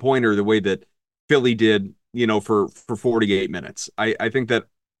three-pointer the way that Philly did, for 48 minutes. I think that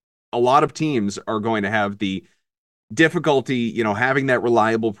a lot of teams are going to have the difficulty, having that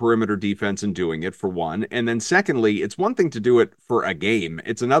reliable perimeter defense and doing it, for one. And then secondly, it's one thing to do it for a game.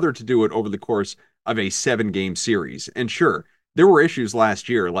 It's another to do it over the course of a 7-game series. And sure, there were issues last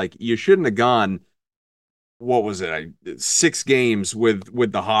year. Like, you shouldn't have gone, what was it, 6 games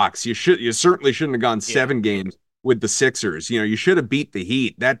with the Hawks. You certainly shouldn't have gone 7 games with the Sixers. You should have beat the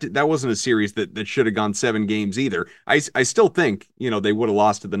Heat. That wasn't a series that should have gone 7 games either. I still think, they would have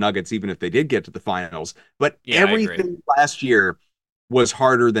lost to the Nuggets even if they did get to the finals. But everything last year was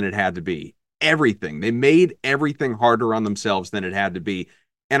harder than it had to be. Everything. They made everything harder on themselves than it had to be.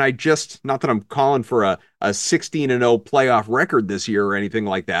 And I just, not that I'm calling for a 16-0 playoff record this year or anything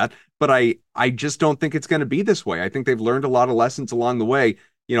like that, but I just don't think it's going to be this way. I think they've learned a lot of lessons along the way,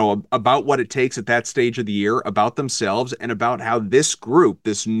 about what it takes at that stage of the year, about themselves, and about how this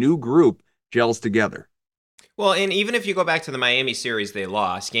new group, gels together. Well, and even if you go back to the Miami series they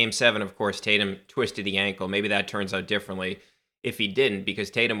lost, Game 7, of course, Tatum twisted the ankle. Maybe that turns out differently if he didn't, because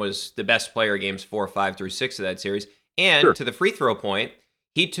Tatum was the best player Games 4, 5 through 6 of that series. And to the free throw point,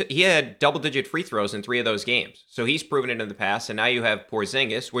 he had double-digit free throws in 3 of those games. So he's proven it in the past, and now you have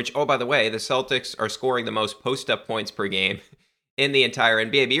Porzingis, which, oh, by the way, the Celtics are scoring the most post-up points per game in the entire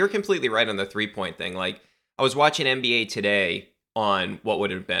NBA. But you're completely right on the three-point thing. Like, I was watching NBA Today on what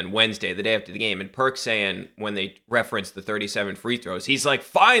would have been Wednesday, the day after the game, and Perk saying, when they referenced the 37 free throws, he's like,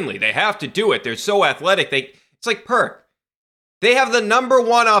 finally, they have to do it. They're so athletic. It's like, Perk, they have the number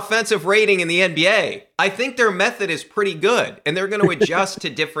 1 offensive rating in the NBA. I think their method is pretty good, and they're going to adjust to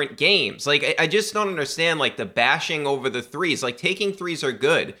different games. Like, I just don't understand, like, the bashing over the threes. Like, taking threes are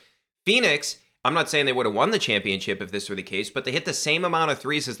good. Phoenix, I'm not saying they would have won the championship if this were the case, but they hit the same amount of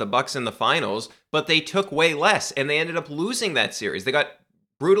threes as the Bucks in the finals, but they took way less, and they ended up losing that series. They got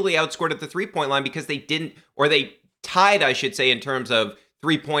brutally outscored at the three-point line because they didn't, or they tied, I should say, in terms of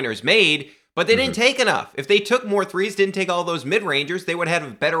three-pointers made, but they didn't take enough. If they took more threes, didn't take all those mid-rangers, they would have a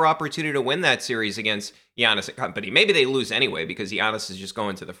better opportunity to win that series against Giannis and company. Maybe they lose anyway because Giannis is just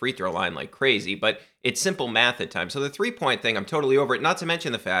going to the free throw line like crazy, but it's simple math at times. So the three-point thing, I'm totally over it, not to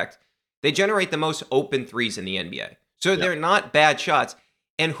mention the fact they generate the most open threes in the NBA. So they're not bad shots.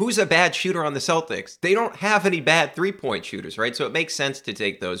 And who's a bad shooter on the Celtics? They don't have any bad three-point shooters, right? So it makes sense to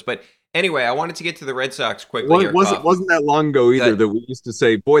take those. But anyway, I wanted to get to the Red Sox quickly. Wasn't that long ago either that we used to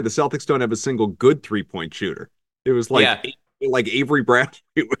say, boy, the Celtics don't have a single good three-point shooter. It was like Avery Bradley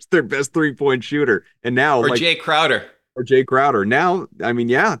was their best three-point shooter. And now, Jay Crowder. Now, I mean,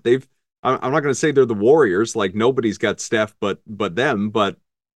 they've, I'm not going to say they're the Warriors. Like, nobody's got Steph but them. But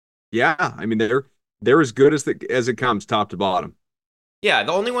yeah, I mean, they're as good as it comes, top to bottom. Yeah,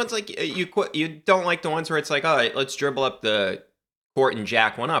 the only ones, like, you don't like the ones where it's like, all right, let's dribble up the court and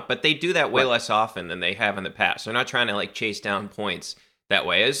jack one up, but they do that way less often than they have in the past. They're not trying to, like, chase down points that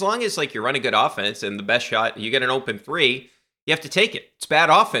way. As long as, like, you're running good offense and the best shot, you get an open three, you have to take it. It's bad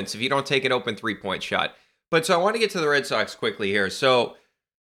offense if you don't take an open three-point shot. But so I want to get to the Red Sox quickly here. So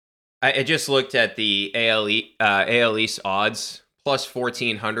I just looked at the AL East odds, plus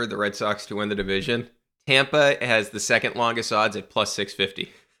 1,400, the Red Sox to win the division. Tampa has the second longest odds at plus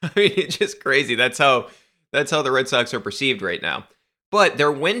 650. I mean, it's just crazy. That's how the Red Sox are perceived right now. But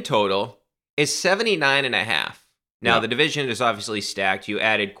their win total is 79.5. Now, the division is obviously stacked. You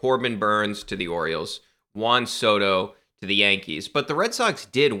added Corbin Burns to the Orioles, Juan Soto to the Yankees. But the Red Sox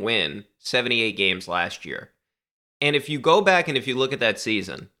did win 78 games last year. And if you go back and if you look at that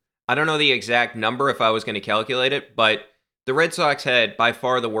season, I don't know the exact number if I was going to calculate it, but the Red Sox had by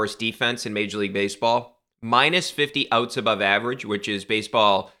far the worst defense in Major League Baseball. Minus 50 outs above average, which is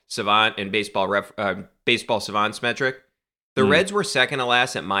Baseball Savant and Baseball Savant's metric. The Reds were second to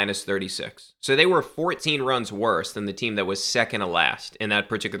last at minus 36. So they were 14 runs worse than the team that was second to last in that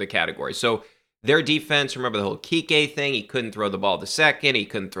particular category. So their defense, remember the whole Kike thing, he couldn't throw the ball to second, he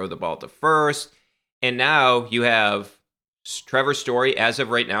couldn't throw the ball to first. And now you have Trevor Story, as of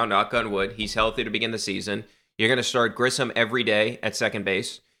right now, knock on wood, he's healthy to begin the season. You're going to start Grissom every day at second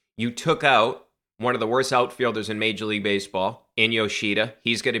base. You took out one of the worst outfielders in Major League Baseball, in Yoshida.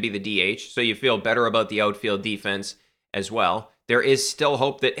 He's going to be the DH, so you feel better about the outfield defense as well. There is still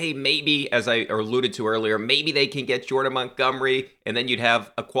hope that, hey, maybe, as I alluded to earlier, maybe they can get Jordan Montgomery, and then you'd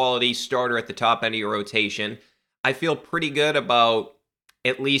have a quality starter at the top end of your rotation. I feel pretty good about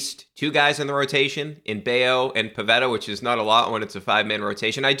at least two guys in the rotation in Bayo and Pavetta, which is not a lot when it's a 5-man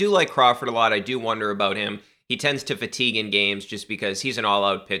rotation. I do like Crawford a lot. I do wonder about him. He tends to fatigue in games just because he's an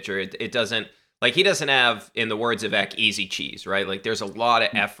all-out pitcher. It doesn't, like, he doesn't have, in the words of Eck, easy cheese, right? Like, there's a lot of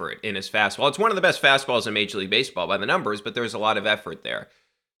effort in his fastball. It's one of the best fastballs in Major League Baseball by the numbers, but there's a lot of effort there.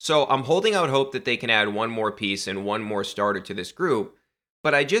 So I'm holding out hope that they can add one more piece and one more starter to this group.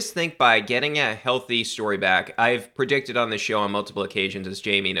 But I just think by getting a healthy Story back, I've predicted on the show on multiple occasions, as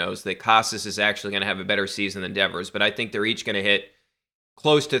Jamie knows, that Casas is actually going to have a better season than Devers. But I think they're each going to hit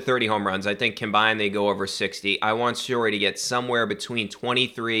close to 30 home runs. I think combined they go over 60. I want Story to get somewhere between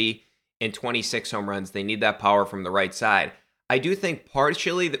 23 and 26 home runs. They need that power from the right side. I do think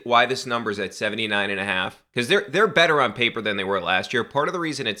partially why this number's at 79.5, because they're better on paper than they were last year. Part of the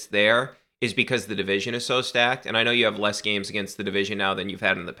reason it's there is because the division is so stacked. And I know you have less games against the division now than you've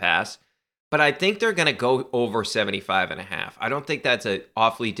had in the past. But I think they're going to go over 75.5. I don't think that's an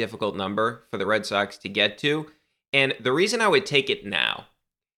awfully difficult number for the Red Sox to get to. And the reason I would take it now,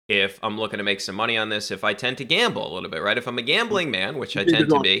 if I'm looking to make some money on this, if I tend to gamble a little bit, right? If I'm a gambling man, which I tend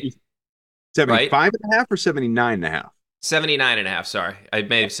to be. 75.5 or 79.5? 79.5. Sorry. I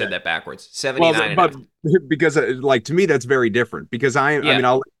may have said that backwards. 79.5. But because, like, to me, that's very different because I mean,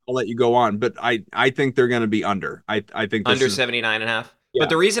 I'll let you go on, but I think they're going to be under. I think under 79.5. Yeah. But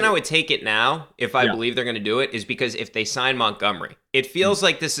the reason I would take it now, if I believe they're going to do it, is because if they sign Montgomery, it feels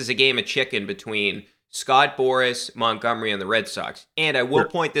like this is a game of chicken between Scott Boras, Montgomery, and the Red Sox. And I will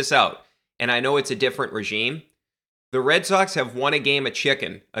point this out, and I know it's a different regime. The Red Sox have won a game of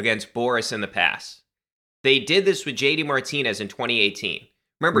chicken against Boras in the past. They did this with JD Martinez in 2018.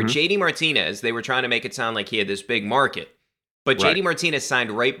 Remember, JD Martinez, they were trying to make it sound like he had this big market. But JD Martinez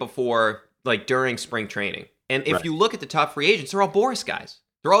signed right before, like, during spring training. And if you look at the top free agents, they're all Boras guys.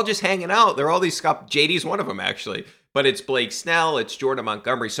 They're all just hanging out. They're all these Scott. JD's one of them, actually. But it's Blake Snell. It's Jordan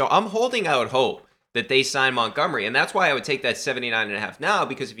Montgomery. So I'm holding out hope that they sign Montgomery. And that's why I would take that 79.5 now,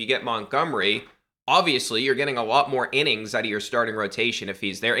 because if you get Montgomery, obviously you're getting a lot more innings out of your starting rotation if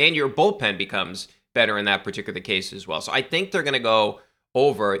he's there. And your bullpen becomes better in that particular case as well. So I think they're going to go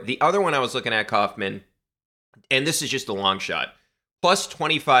over. The other one I was looking at, Kaufman, and this is just a long shot, plus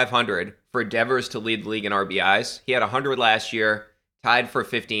 2,500 for Devers to lead the league in RBIs. He had 100 last year, tied for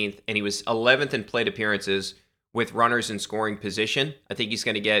 15th, and he was 11th in plate appearances with runners in scoring position. I think he's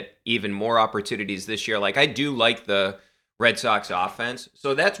going to get even more opportunities this year. Like, I do like the Red Sox offense.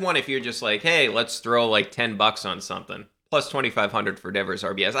 So that's one if you're just like, hey, let's throw like $10 on something. Plus 2,500 for Devers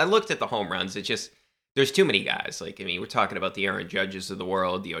RBIs. I looked at the home runs. It just, there's too many guys. Like, I mean, we're talking about the Aaron Judges of the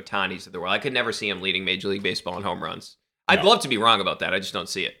world, the Otanis of the world. I could never see him leading Major League Baseball in home runs. I'd love to be wrong about that. I just don't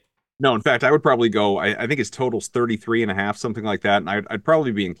see it. No, in fact, I would probably go, I think his total's 33.5, something like that. And I'd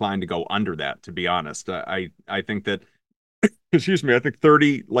probably be inclined to go under that, to be honest. I think that, excuse me, I think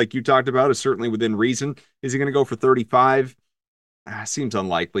 30, like you talked about, is certainly within reason. Is he going to go for 35? Seems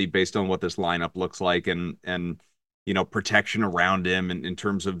unlikely based on what this lineup looks like and you know, protection around him and in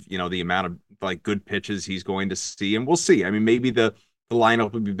terms of, you know, the amount of like good pitches he's going to see. And we'll see. I mean, maybe the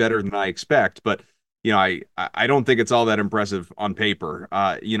lineup would be better than I expect, but you know, I don't think it's all that impressive on paper.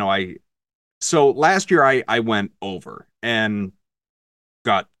 You know, so last year I went over and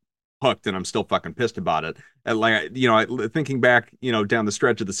got hooked, and I'm still fucking pissed about it. And like, you know, thinking back, you know, down the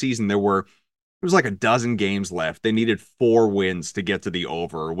stretch of the season, there was like a dozen games left. They needed 4 wins to get to the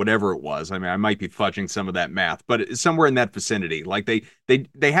over or whatever it was. I mean, I might be fudging some of that math, but it's somewhere in that vicinity. Like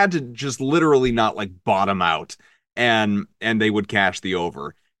they had to just literally not like bottom out and they would cash the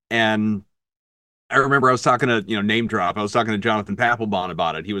over. And I remember I was talking to, you know, name drop. I was talking to Jonathan Papelbon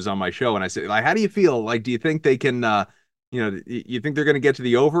about it. He was on my show, and I said, like, how do you feel? Like, do you think they can, you know, you think they're going to get to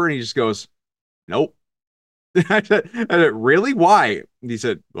the over? And he just goes, nope. I said, really? Why? And he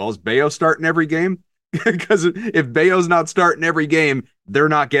said, well, is Bayo starting every game? Because if Bayo's not starting every game, they're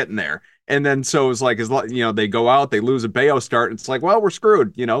not getting there. And then so it's like, you know, they go out, they lose a Bayo start. It's like, well, we're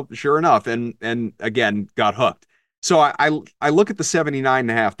screwed, you know, sure enough. And again, got hooked. So I look at the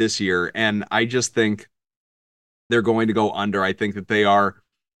 79.5 this year, and I just think they're going to go under. I think that they are.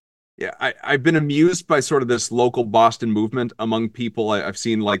 Yeah, I've been amused by sort of this local Boston movement among people. I've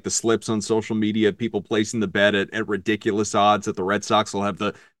seen like the slips on social media, people placing the bet at ridiculous odds that the Red Sox will have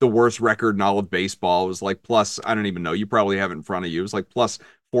the worst record in all of baseball. It was like plus, I don't even know. You probably have it in front of you. It was like plus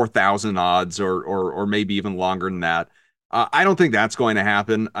 4,000 odds or maybe even longer than that. I don't think that's going to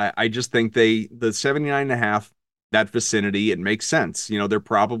happen. I just think the 79.5, that vicinity, it makes sense. You know, they're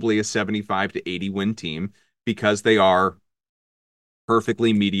probably a 75 to 80 win team because they are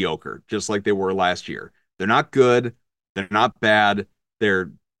perfectly mediocre, just like they were last year. They're not good. They're not bad.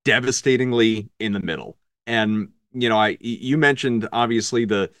 They're devastatingly in the middle. And you mentioned obviously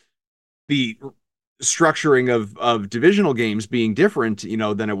the structuring of divisional games being different,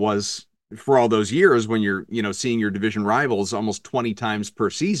 than it was for all those years when you're, seeing your division rivals almost 20 times per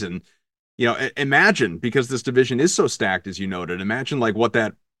season. Imagine, because this division is so stacked, as you noted, imagine like what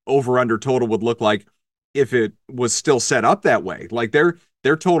that over under total would look like if it was still set up that way. Like their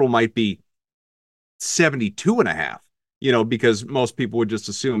total might be 72.5, because most people would just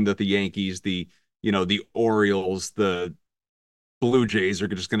assume that the Yankees, the Orioles, the Blue Jays are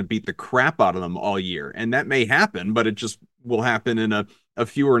just going to beat the crap out of them all year. And that may happen, but it just will happen in a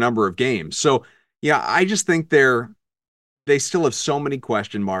fewer number of games. So yeah, I just think they still have so many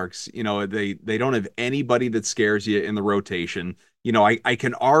question marks. They don't have anybody that scares you in the rotation. I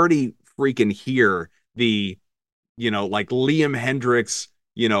can already freaking hear the, like Liam Hendricks,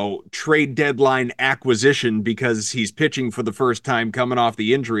 trade deadline acquisition because he's pitching for the first time coming off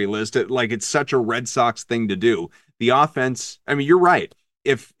the injury list. It's such a Red Sox thing to do. The offense, I mean, you're right.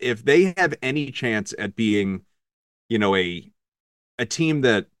 If they have any chance at being, a team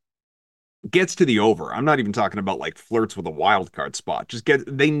that gets to the over, I'm not even talking about like flirts with a wild card spot.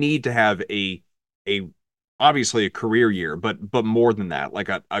 They need to have a obviously a career year, but more than that, like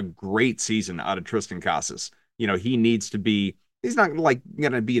a great season out of Tristan Casas. He needs to be, he's not like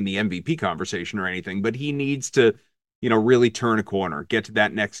going to be in the MVP conversation or anything, but he needs to, really turn a corner, get to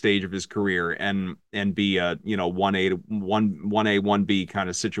that next stage of his career and be a, 1A to 1A, 1B kind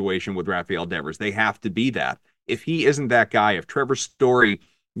of situation with Rafael Devers. They have to be that. If he isn't that guy, if Trevor Story,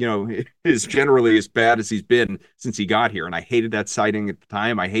 is generally as bad as he's been since he got here, and I hated that sighting at the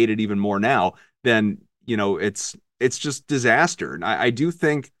time, I hate it even more now, then, it's just disaster. And I do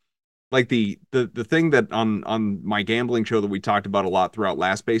think, like the thing that on my gambling show that we talked about a lot throughout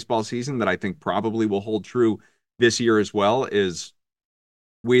last baseball season that I think probably will hold true this year as well is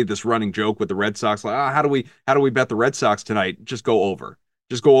we had this running joke with the Red Sox, like, how do we bet the Red Sox tonight? Just go over.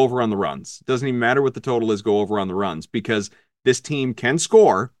 Just go over on the runs. Doesn't even matter what the total is, go over on the runs, because this team can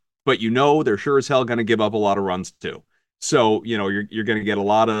score, but they're sure as hell going to give up a lot of runs too. So, you're going to get a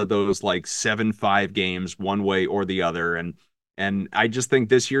lot of those like 7-5 games one way or the other. And I just think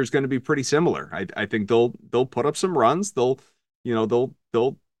this year is going to be pretty similar. I think they'll put up some runs. They'll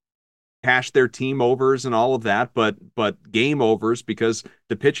cash their team overs and all of that, but game overs, because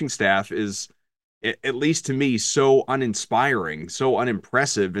the pitching staff is, at least to me, so uninspiring, so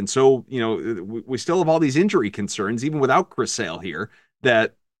unimpressive. And so, we still have all these injury concerns, even without Chris Sale here,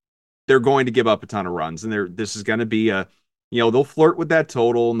 that they're going to give up a ton of runs. And this is going to be they'll flirt with that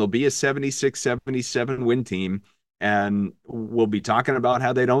total, and they'll be a 76, 77 win team. And we'll be talking about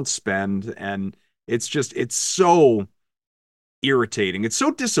how they don't spend. And it's so irritating. It's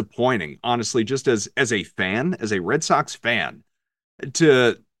so disappointing, honestly, just as a fan, as a Red Sox fan,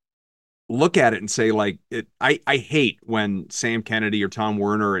 to look at it and say, like, I hate when Sam Kennedy or Tom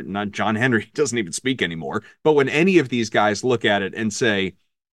Werner, and not John Henry doesn't even speak anymore, but when any of these guys look at it and say,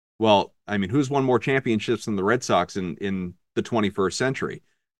 well, I mean, who's won more championships than the Red Sox in the 21st century?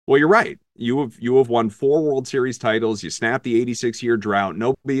 Well, you're right. You have won 4 World Series titles. You snapped the 86-year drought.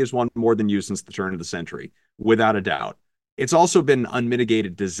 Nobody has won more than you since the turn of the century, without a doubt. It's also been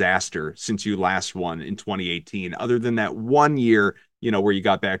unmitigated disaster since you last won in 2018, other than that one year, where you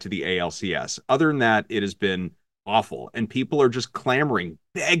got back to the ALCS. Other than that, it has been awful. And people are just clamoring,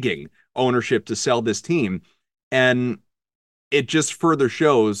 begging ownership to sell this team. And it just further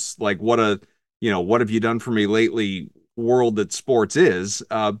shows, like, what have you done for me lately world that sports is.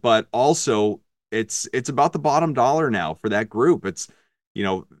 But also it's about the bottom dollar now for that group. It's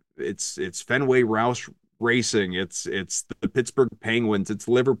Fenway Roush Racing. It's the Pittsburgh Penguins. It's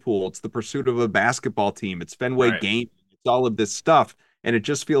Liverpool. It's the pursuit of a basketball team. It's Fenway Game. It's all of this stuff. And it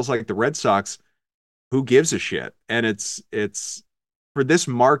just feels like the Red Sox, who gives a shit? And it's for this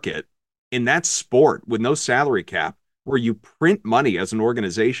market, in that sport with no salary cap, where you print money as an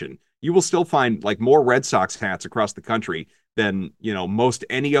organization, you will still find like more Red Sox hats across the country than, most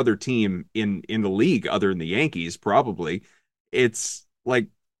any other team in the league other than the Yankees, probably. It's like,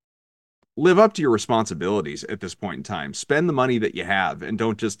 live up to your responsibilities at this point in time. Spend the money that you have and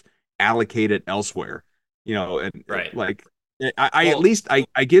don't just allocate it elsewhere. And like, I at least I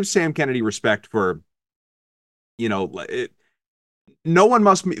give Sam Kennedy respect for, no one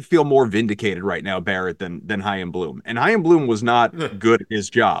must feel more vindicated right now, Barrett, than Chaim Bloom. And Chaim Bloom was not good at his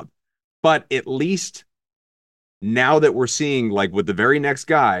job. But at least now that we're seeing, like, with the very next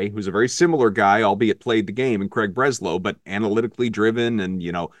guy, who's a very similar guy, albeit played the game, and Craig Breslow, but analytically driven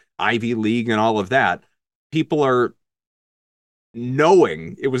and, Ivy League and all of that, people are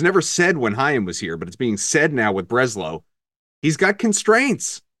knowing. It was never said when Chaim was here, but it's being said now with Breslow. He's got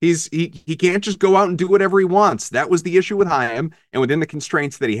constraints. He can't just go out and do whatever he wants. That was the issue with Chaim, and within the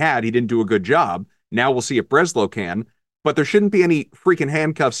constraints that he didn't do a good job. Now we'll see if Breslow can, but there shouldn't be any freaking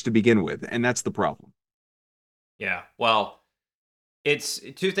handcuffs to begin with, and that's the problem. Yeah, well, it's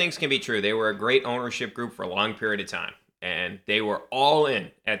two things can be true. They were a great ownership group for a long period of time, and they were all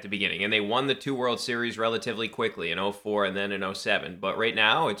in at the beginning, and they won the 2 World Series relatively quickly in 2004 and then in 2007. But right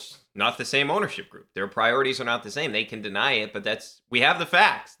now, it's not the same ownership group. Their priorities are not the same. They can deny it, but we have the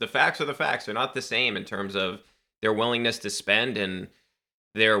facts. The facts are the facts. They're not the same in terms of their willingness to spend and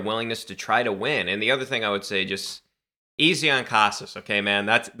their willingness to try to win. And the other thing I would say, just easy on Casas, okay, man?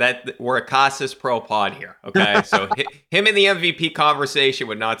 We're a Casas pro pod here, okay? So him in the MVP conversation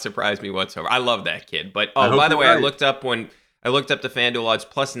would not surprise me whatsoever. I love that kid. But by the way, right. I looked up the FanDuel odds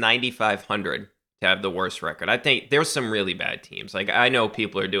plus 9,500 to have the worst record. I think there's some really bad teams. Like, I know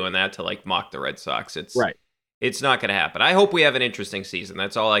people are doing that to like mock the Red Sox. It's not going to happen. I hope we have an interesting season.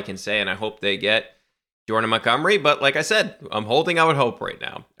 That's all I can say, and I hope they get Jordan Montgomery, but like I said, I'm holding out hope right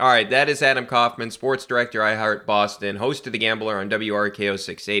now. All right, that is Adam Kaufman, sports director, iHeart Boston, host of The Gambler on WRKO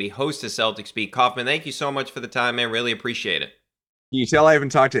 680, host of Celtics Beat. Kaufman, thank you so much for the time, man. Really appreciate it. Can you tell I haven't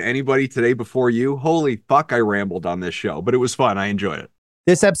talked to anybody today before you? Holy fuck, I rambled on this show, but it was fun. I enjoyed it.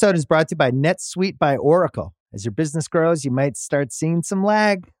 This episode is brought to you by NetSuite by Oracle. As your business grows, you might start seeing some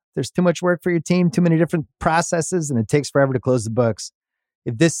lag. There's too much work for your team, too many different processes, and it takes forever to close the books.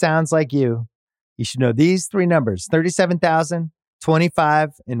 If this sounds like you should know these 3 numbers: 37,000,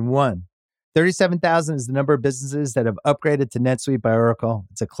 25, and 1. 37,000 is the number of businesses that have upgraded to NetSuite by Oracle.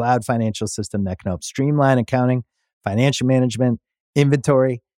 It's a cloud financial system that can help streamline accounting, financial management,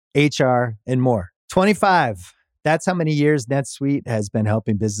 inventory, HR, and more. 25, that's how many years NetSuite has been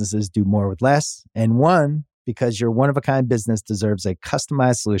helping businesses do more with less. And 1, because your one-of-a-kind business deserves a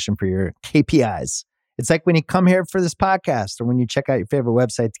customized solution for your KPIs. It's like when you come here for this podcast or when you check out your favorite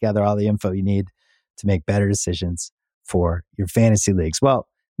website to gather all the info you need to make better decisions for your fantasy leagues. Well,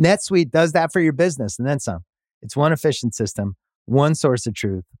 NetSuite does that for your business and then some. It's one efficient system, one source of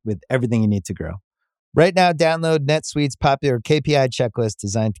truth with everything you need to grow. Right now, download NetSuite's popular KPI checklist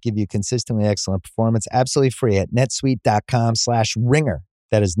designed to give you consistently excellent performance absolutely free at netsuite.com/ringer.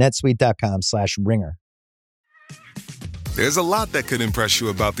 That is netsuite.com/ringer. There's a lot that could impress you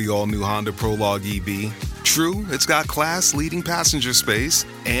about the all-new Honda Prologue EV. True, it's got class-leading passenger space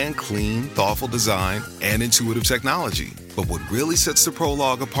and clean, thoughtful design and intuitive technology. But what really sets the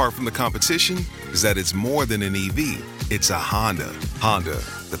Prologue apart from the competition is that it's more than an EV. It's a Honda. Honda,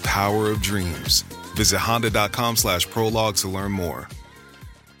 the power of dreams. Visit honda.com/prologue to learn more.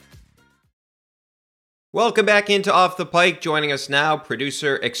 Welcome back into Off the Pike. Joining us now,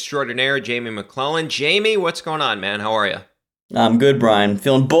 producer extraordinaire Jamie McClellan. Jamie, what's going on, man? How are you? I'm good, Brian.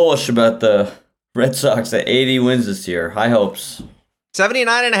 Feeling bullish about the Red Sox at 80 wins this year. High hopes.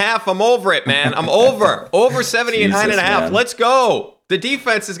 79.5. I'm over it, man. I'm over 79.5. Man. Let's go. The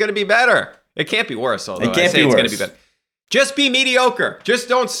defense is going to be better. It can't be worse, although it can't be it's worse. going to be better. Just be mediocre. Just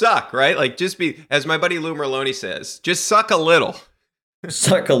don't suck, right? Like, just be, as my buddy Lou Merloni says, just suck a little.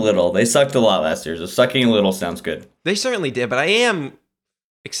 Suck a little. They sucked a lot last year, so sucking a little sounds good. They certainly did, but I am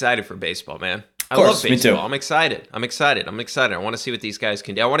excited for baseball, man. Of course, love baseball. me too. I'm excited. I want to see what these guys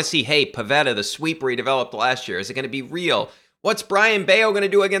can do. I want to see, hey, Pavetta, the sweeper he developed last year, is it going to be real? What's Brian Bayo going to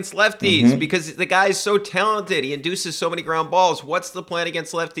do against lefties? Mm-hmm. Because the guy's so talented. He induces so many ground balls. What's the plan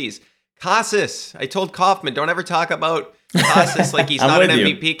against lefties? Casas. I told Kaufman, don't ever talk about Casas like he's not an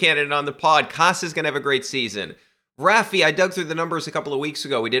MVP candidate on the pod. Casas is going to have a great season. Rafi, I dug through the numbers a couple of weeks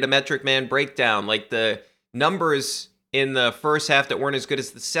ago. We did a Metric Man breakdown. Like, the numbers in the first half that weren't as good as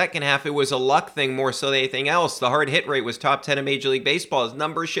the second half, it was a luck thing more so than anything else. The hard hit rate was top 10 in Major League Baseball. His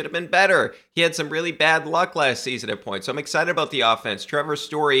numbers should have been better. He had some really bad luck last season at points. So I'm excited about the offense. Trevor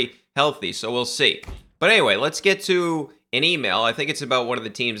Story healthy, so we'll see. But anyway, let's get to an email. I think it's about one of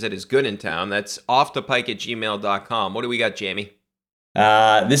the teams that is good in town. That's offthepike@gmail.com. What do we got, Jamie?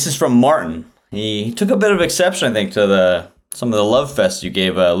 This is from Martin. He took a bit of exception, I think, to some of the love fest you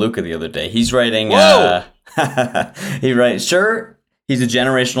gave Luka the other day. He's writing, he writes, sure, he's a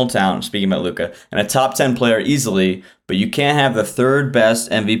generational talent, speaking about Luka, and a top 10 player easily, but you can't have the third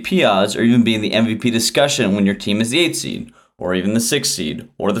best MVP odds or even be in the MVP discussion when your team is the 8th seed, or even the 6th seed,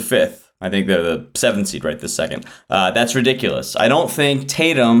 or the 5th. I think they're the 7th seed right this second. That's ridiculous. I don't think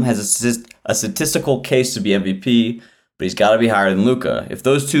Tatum has a statistical case to be MVP, but he's got to be higher than Luka. If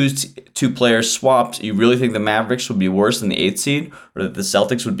those two players swapped, you really think the Mavericks would be worse than the 8th seed, or that the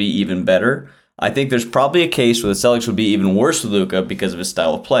Celtics would be even better? I think there's probably a case where the Celtics would be even worse with Luka because of his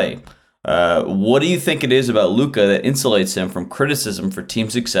style of play. What do you think it is about Luka that insulates him from criticism for team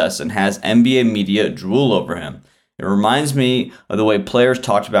success and has NBA media drool over him? It reminds me of the way players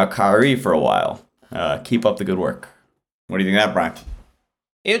talked about Kyrie for a while. Keep up the good work. What do you think of that, Brian?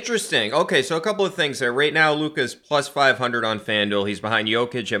 Interesting. Okay, so a couple of things there. Right now, Luka's plus 500 on FanDuel. He's behind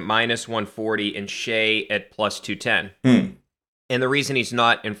Jokic at minus 140 and Shea at plus 210. And the reason he's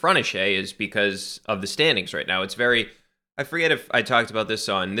not in front of Shea is because of the standings right now. It's very... I forget if I talked about this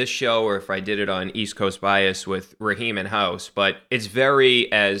on this show or if I did it on East Coast Bias with Raheem and House, but it's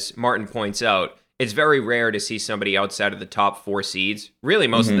very, as Martin points out, it's very rare to see somebody outside of the top 4 seeds. Really,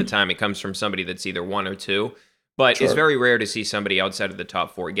 most of the time it comes from somebody that's either 1 or 2. But It's very rare to see somebody outside of the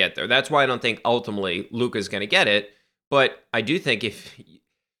top 4 get there. That's why I don't think ultimately Luka's going to get it. But I do think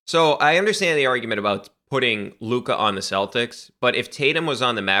So I understand the argument about putting Luka on the Celtics. But if Tatum was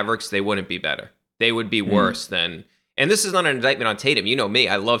on the Mavericks, they wouldn't be better. They would be worse than... And this is not an indictment on Tatum. You know me.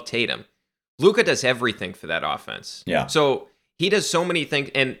 I love Tatum. Luka does everything for that offense. Yeah. So he does so many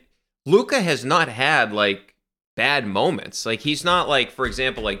things. And Luka has not had, like, bad moments. Like, he's not like, for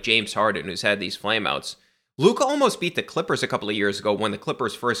example, like James Harden, who's had these flameouts. Luka almost beat the Clippers a couple of years ago when the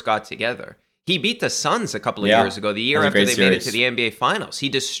Clippers first got together. He beat the Suns a couple of years ago, the year after they made it to the NBA Finals. He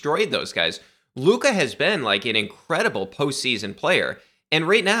destroyed those guys. Luka has been like an incredible postseason player. And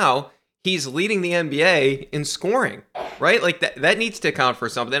right now, he's leading the NBA in scoring, right? Like that needs to count for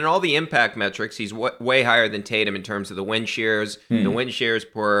something. And all the impact metrics, he's way higher than Tatum in terms of the win shares, the win shares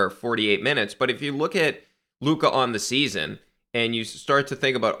per 48 minutes. But if you look at Luka on the season and you start to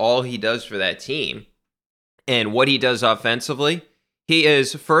think about all he does for that team, and what he does offensively, he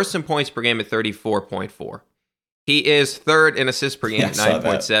is first in points per game at 34.4. He is third in assists per game at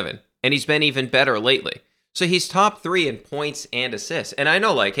 9.7. And he's been even better lately. So he's top 3 in points and assists. And I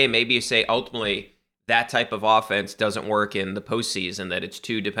know, like, hey, maybe you say ultimately that type of offense doesn't work in the postseason, that it's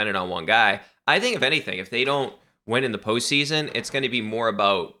too dependent on one guy. I think, if anything, if they don't win in the postseason, it's going to be more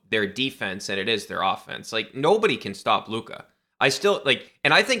about their defense than it is their offense. Like, nobody can stop Luka.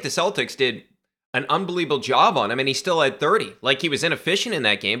 And I think the Celtics did an unbelievable job on him, and he still had 30. Like, he was inefficient in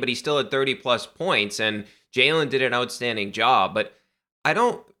that game, but he still had 30-plus points, and Jalen did an outstanding job. But I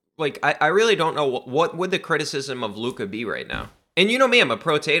really don't know what would the criticism of Luka be right now. And you know me, I'm a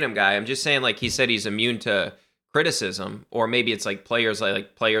pro Tatum guy. I'm just saying, like, he said he's immune to criticism, or maybe it's like players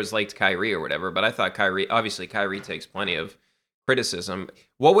liked Kyrie or whatever. But I thought Kyrie takes plenty of criticism.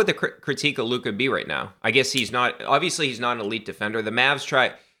 What would the critique of Luka be right now? I guess he's not an elite defender. The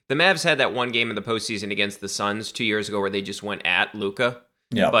Mavs had that one game in the postseason against the Suns 2 years ago where they just went at Luka.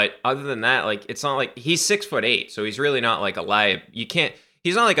 Yeah. But other than that, like, it's not like he's 6'8", so he's really not like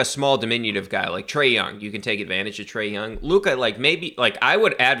he's not like a small diminutive guy like Trae Young. You can take advantage of Trae Young. Luka, like, maybe, like, I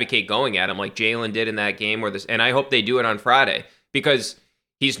would advocate going at him like Jalen did in that game and I hope they do it on Friday, because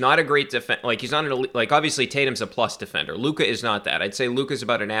he's not a great defender. Like, he's not an elite, like, obviously Tatum's a plus defender. Luka is not that. I'd say Luka's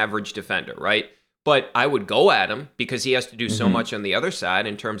about an average defender, right? But I would go at him because he has to do so much on the other side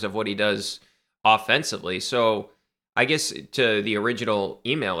in terms of what he does offensively. So I guess to the original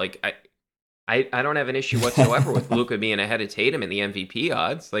email, like, I don't have an issue whatsoever with Luka being ahead of Tatum in the MVP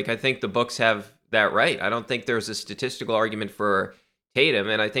odds. Like, I think the books have that right. I don't think there's a statistical argument for Tatum,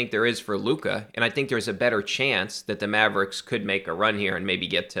 and I think there is for Luka. And I think there's a better chance that the Mavericks could make a run here and maybe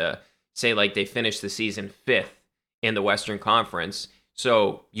get to, say, like, they finish the season 5th in the Western Conference.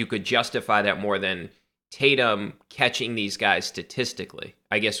 So you could justify that more than Tatum catching these guys statistically,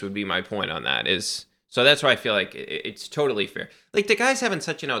 I guess would be my point on that. So that's why I feel like it's totally fair. Like, the guy's having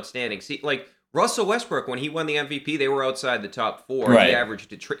such an outstanding like Russell Westbrook, when he won the MVP, they were outside the top 4. Right. He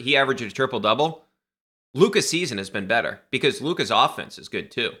averaged a triple-double. Luka's season has been better because Luka's offense is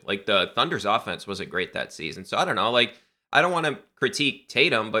good too. Like, the Thunder's offense wasn't great that season. So I don't know. Like, I don't want to critique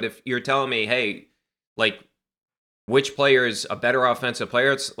Tatum, but if you're telling me, hey, like, which player is a better offensive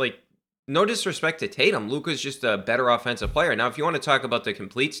player, it's like, no disrespect to Tatum, Luka's just a better offensive player. Now, if you want to talk about the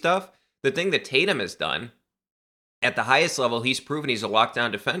complete stuff, the thing that Tatum has done at the highest level, he's proven he's a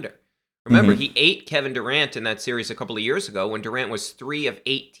lockdown defender. Remember, he ate Kevin Durant in that series a couple of years ago when Durant was 3 of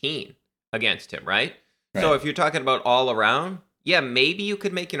 18 against him, right? So if you're talking about all around, yeah, maybe you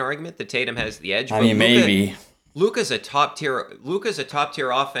could make an argument that Tatum has the edge. I mean, maybe. Luka's a top tier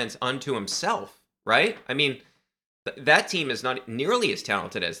offense unto himself, right? I mean, that team is not nearly as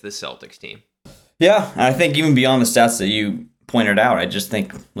talented as the Celtics team. Yeah, I think even beyond the stats that you pointed out, I just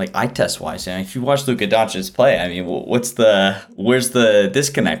think, like, eye test wise, and if you watch Luka Doncic's play, I mean, where's the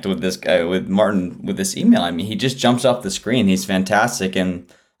disconnect with this guy, with Martin, with this email? I mean, he just jumps off the screen. He's fantastic, and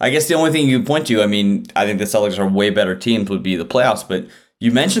I guess the only thing you point to, I mean, I think the Celtics are way better teams, would be the playoffs. But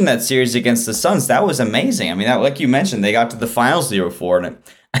you mentioned that series against the Suns. That was amazing. I mean, that, like you mentioned, they got to the finals the year before, and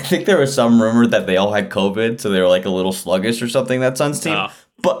I think there was some rumor that they all had COVID, so they were like a little sluggish or something, that Suns team.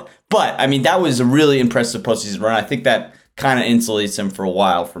 But I mean, that was a really impressive postseason run. I think that kind of insulates him for a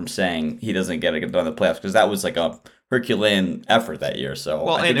while from saying he doesn't get to done the playoffs, because that was like a Herculean effort that year. So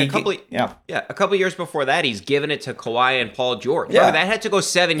well, I and think a couple years before that, he's given it to Kawhi and Paul George. Remember, that had to go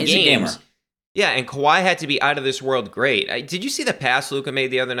 7 He's games. Yeah, and Kawhi had to be out of this world great. Did you see the pass Luka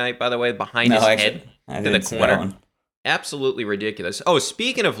made the other night, by the way, behind his head to the corner? Absolutely ridiculous. Oh,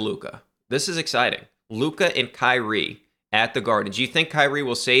 speaking of Luka, this is exciting. Luka and Kyrie at the Garden. Do you think Kyrie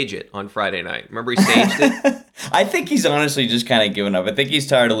will sage it on Friday night? Remember he saged it? I think he's honestly just kind of given up. I think he's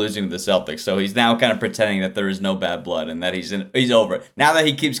tired of losing to the Celtics, so he's now kind of pretending that there is no bad blood and that he's over it. Now that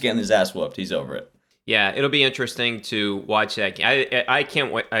he keeps getting his ass whooped, he's over it. Yeah, it'll be interesting to watch that game. I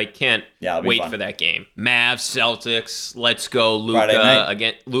can't wait. I can't wait for that game. Mavs, Celtics. Let's go,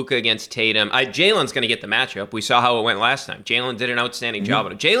 Luka against Tatum. Jalen's going to get the matchup. We saw how it went last time. Jalen did an outstanding job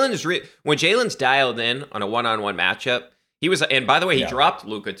on it. When Jalen's dialed in on a one-on-one matchup, he was. And by the way, he dropped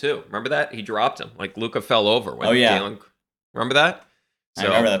Luka too. Remember that? He dropped him. Like Luka fell over when Jalen. Remember that? I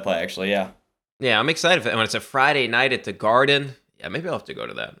remember that play actually. Yeah. Yeah, I'm excited for that. When it's a Friday night at the Garden. Yeah, maybe I'll have to go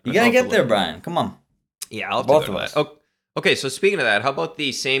to that. You gotta get there, Brian. Come on. Yeah, I'll have to go to that. Okay, so speaking of that, how about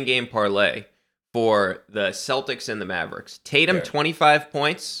the same game parlay for the Celtics and the Mavericks? Tatum, 25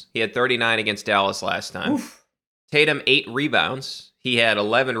 points. He had 39 against Dallas last time. Oof. Tatum, 8 rebounds. He had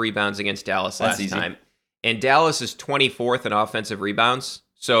 11 rebounds against Dallas last time. And Dallas is 24th in offensive rebounds.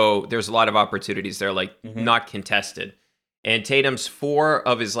 So there's a lot of opportunities there, not contested. And Tatum's 4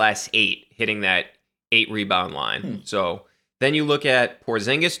 of his last 8 hitting that 8 rebound line. So then you look at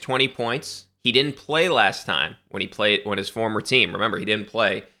Porzingis, 20 points. He didn't play last time when his former team. Remember, he didn't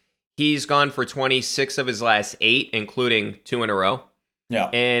play. He's gone for 26 of his last 8, including 2 in a row.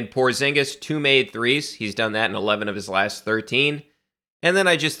 Yeah. And Porzingis, 2 made threes. He's done that in 11 of his last 13. And then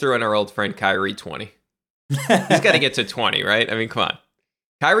I just threw in our old friend Kyrie 20. He's got to get to 20, right? I mean, come on.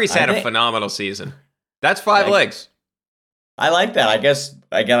 Kyrie's had a phenomenal season. That's 5 legs. I like that. I guess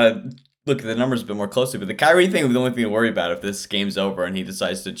I got to look at the numbers a bit more closely. But the Kyrie thing was the only thing to worry about if this game's over and he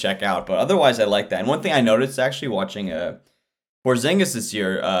decides to check out. But otherwise, I like that. And one thing I noticed actually watching Porzingis this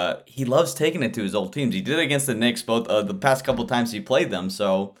year, he loves taking it to his old teams. He did it against the Knicks both the past couple times he played them.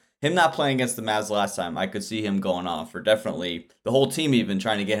 So him not playing against the Mavs last time, I could see him going off. Or definitely the whole team even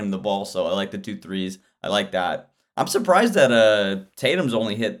trying to get him the ball. So I like the 2 threes. I like that. I'm surprised that Tatum's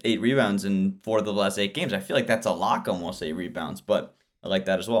only hit 8 rebounds in 4 of the last 8 games. I feel like that's a lock, almost 8 rebounds. But I like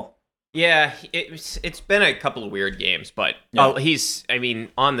that as well. Yeah, it's been a couple of weird games, but on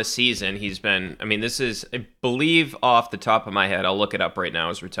the season, he's been, this is, I believe off the top of my head, I'll look it up right now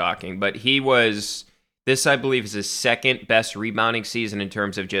as we're talking, but this I believe is his second best rebounding season in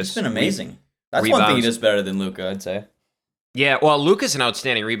terms of just... It's been amazing. That's rebounds. One thing he does better than Luka, I'd say. Yeah, well, Luka's an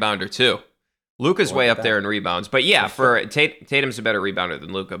outstanding rebounder too. Luka's way up there in rebounds, but yeah, Tatum's a better rebounder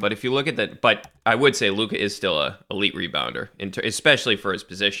than Luka, but if you look at but I would say Luka is still a elite rebounder, especially for his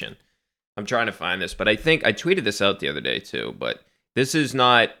position. I'm trying to find this, but I think I tweeted this out the other day too, but this is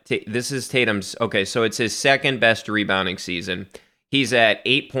Tatum's, okay, so it's his second best rebounding season. He's at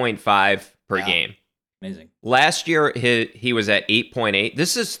 8.5 per game. Amazing. Last year, he was at 8.8.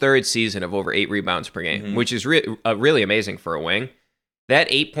 This is his third season of over 8 rebounds per game, which is really amazing for a wing. That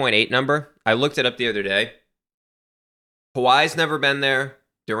 8.8 number, I looked it up the other day. Kawhi's never been there,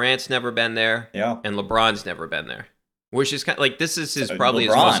 Durant's never been there, and LeBron's never been there. Which is kind of like, this is probably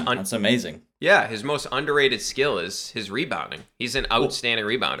LeBron, his most... that's amazing. Yeah, his most underrated skill is his rebounding. He's an outstanding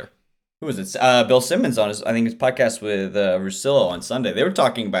rebounder. Who was it? Bill Simmons on his podcast with Russillo on Sunday. They were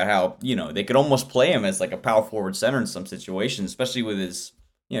talking about how, they could almost play him as like a power forward center in some situations, especially with his,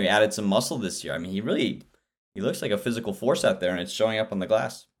 he added some muscle this year. I mean, he looks like a physical force out there, and it's showing up on the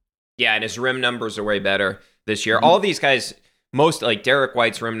glass. Yeah, and his rim numbers are way better this year. All these guys... Most, like Derek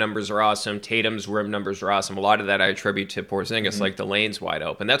White's rim numbers are awesome. Tatum's rim numbers are awesome. A lot of that I attribute to Porzingis, like the lane's wide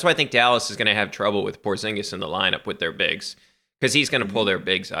open. That's why I think Dallas is going to have trouble with Porzingis in the lineup with their bigs, because he's going to pull their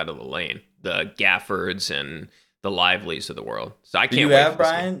bigs out of the lane, the Gaffords and the Liveleys of the world. So I can't wait.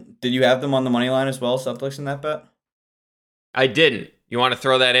 Brian? Did you have them on the money line as well, Celtics in that bet? I didn't. You want to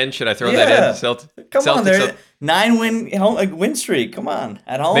throw that in? Should I throw that in? Come on, there. 9 win streak. Come on,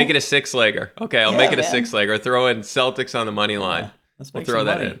 at home. Make it a 6-legger. Okay, I'll make it a 6-legger. Throw in Celtics on the money line. We'll throw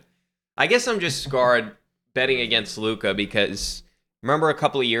that in. I guess I'm just scarred betting against Luka because remember a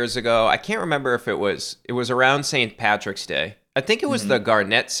couple of years ago, I can't remember if it was around St. Patrick's Day. I think it was the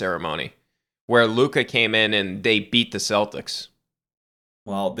Garnett ceremony where Luka came in and they beat the Celtics.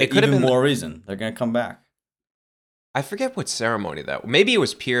 Well, it could have been more reason. They're going to come back. I forget what ceremony that was. Maybe it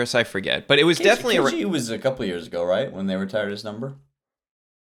was Pierce, I forget. But it was definitely... It was a couple of years ago, right? When they retired his number?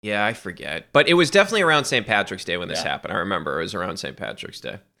 Yeah, I forget. But it was definitely around St. Patrick's Day when this happened. I remember it was around St. Patrick's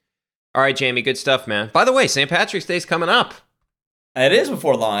Day. All right, Jamie, good stuff, man. By the way, St. Patrick's Day's coming up. It is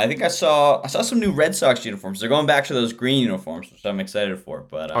before long. I think I saw some new Red Sox uniforms. They're going back to those green uniforms, which I'm excited for.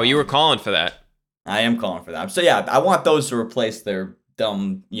 But you were calling for that. I am calling for that. So yeah, I want those to replace their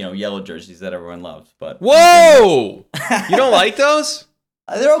dumb, yellow jerseys that everyone loves. But whoa, you don't like those?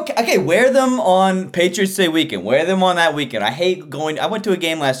 They're okay. Okay, wear them on Patriots Day weekend. Wear them on that weekend. I hate going. I went to a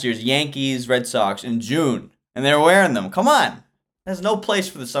game last year's Yankees Red Sox in June, and they're wearing them. Come on, there's no place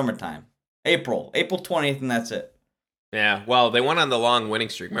for the summertime. April 20th, and that's it. Yeah, well, they went on the long winning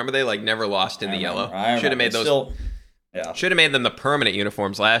streak. Remember, they never lost in the yellow. Should have made those. Should have made them the permanent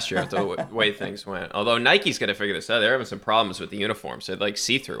uniforms last year. The way things went. Although Nike's got to figure this out. They're having some problems with the uniforms. They're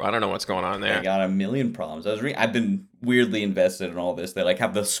see through. I don't know what's going on there. They got a million problems. I've been weirdly invested in all this. They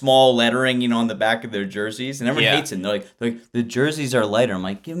have the small lettering, on the back of their jerseys, and everyone hates it. And they're like the jerseys are lighter. I'm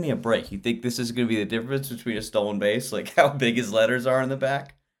like, give me a break. You think this is going to be the difference between a stolen base, how big his letters are in the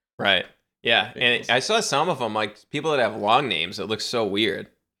back? Right. Yeah, and I saw some of them, people that have long names. It looks so weird.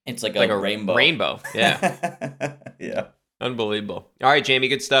 It's like a rainbow. Rainbow, yeah. Yeah. Unbelievable. All right, Jamie,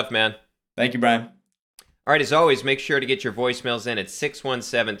 good stuff, man. Thank you, Brian. All right, as always, make sure to get your voicemails in at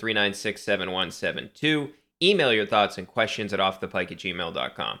 617-396-7172. Email your thoughts and questions at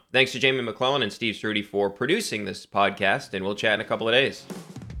offthepike@gmail.com. Thanks to Jamie McClellan and Steve Strudy for producing this podcast, and we'll chat in a couple of days.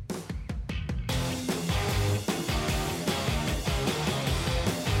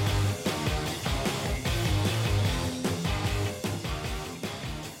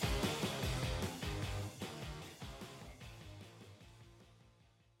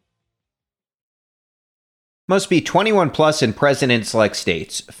 Must be 21 plus in present and select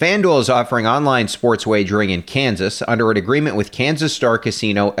states. FanDuel is offering online sports wagering in Kansas under an agreement with Kansas Star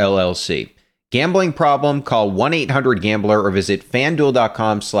Casino, LLC. Gambling problem? Call 1-800-GAMBLER or visit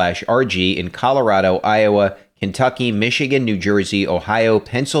FanDuel.com/RG in Colorado, Iowa, Kentucky, Michigan, New Jersey, Ohio,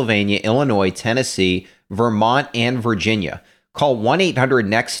 Pennsylvania, Illinois, Tennessee, Vermont, and Virginia. Call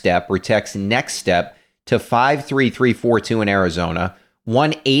 1-800-NEXT-STEP or text NEXT-STEP to 53342 in Arizona,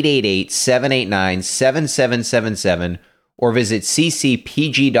 1-888-789-7777, or visit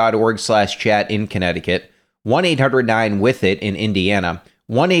ccpg.org/chat in Connecticut, 1-800-9-WITH-IT in Indiana,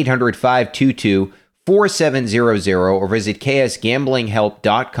 1-800-522-4700, or visit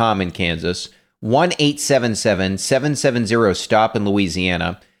ksgamblinghelp.com in Kansas, 1-877-770-STOP in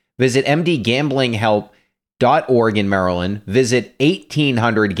Louisiana, visit mdgamblinghelp.org in Maryland, visit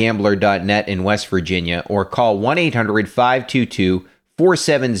 1800gambler.net in West Virginia, or call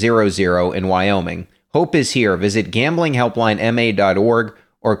 1-800-522-4700 in Wyoming. Hope is here. Visit gamblinghelplinema.org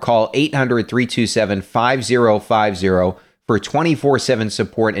or call 800-327-5050 for 24/7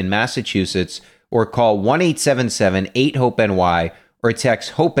 support in Massachusetts, or call 1-877-8-HOPE-NY or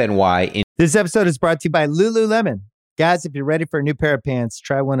text HOPE-NY in. This episode is brought to you by Lululemon. Guys, if you're ready for a new pair of pants,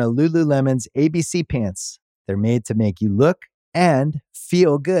 try one of Lululemon's ABC pants. They're made to make you look and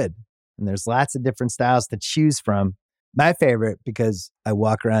feel good. And there's lots of different styles to choose from. My favorite, because I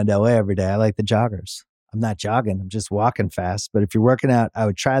walk around LA every day, I like the joggers. I'm not jogging, I'm just walking fast. But if you're working out, I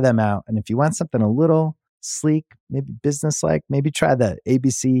would try them out. And if you want something a little sleek, maybe business-like, maybe try the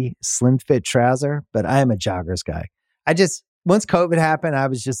ABC Slim Fit trouser. But I am a joggers guy. Once COVID happened, I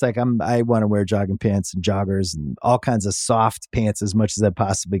was just like, I want to wear jogging pants and joggers and all kinds of soft pants as much as I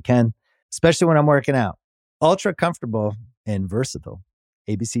possibly can, especially when I'm working out. Ultra comfortable and versatile.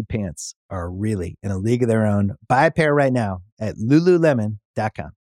 ABC pants are really in a league of their own. Buy a pair right now at lululemon.com.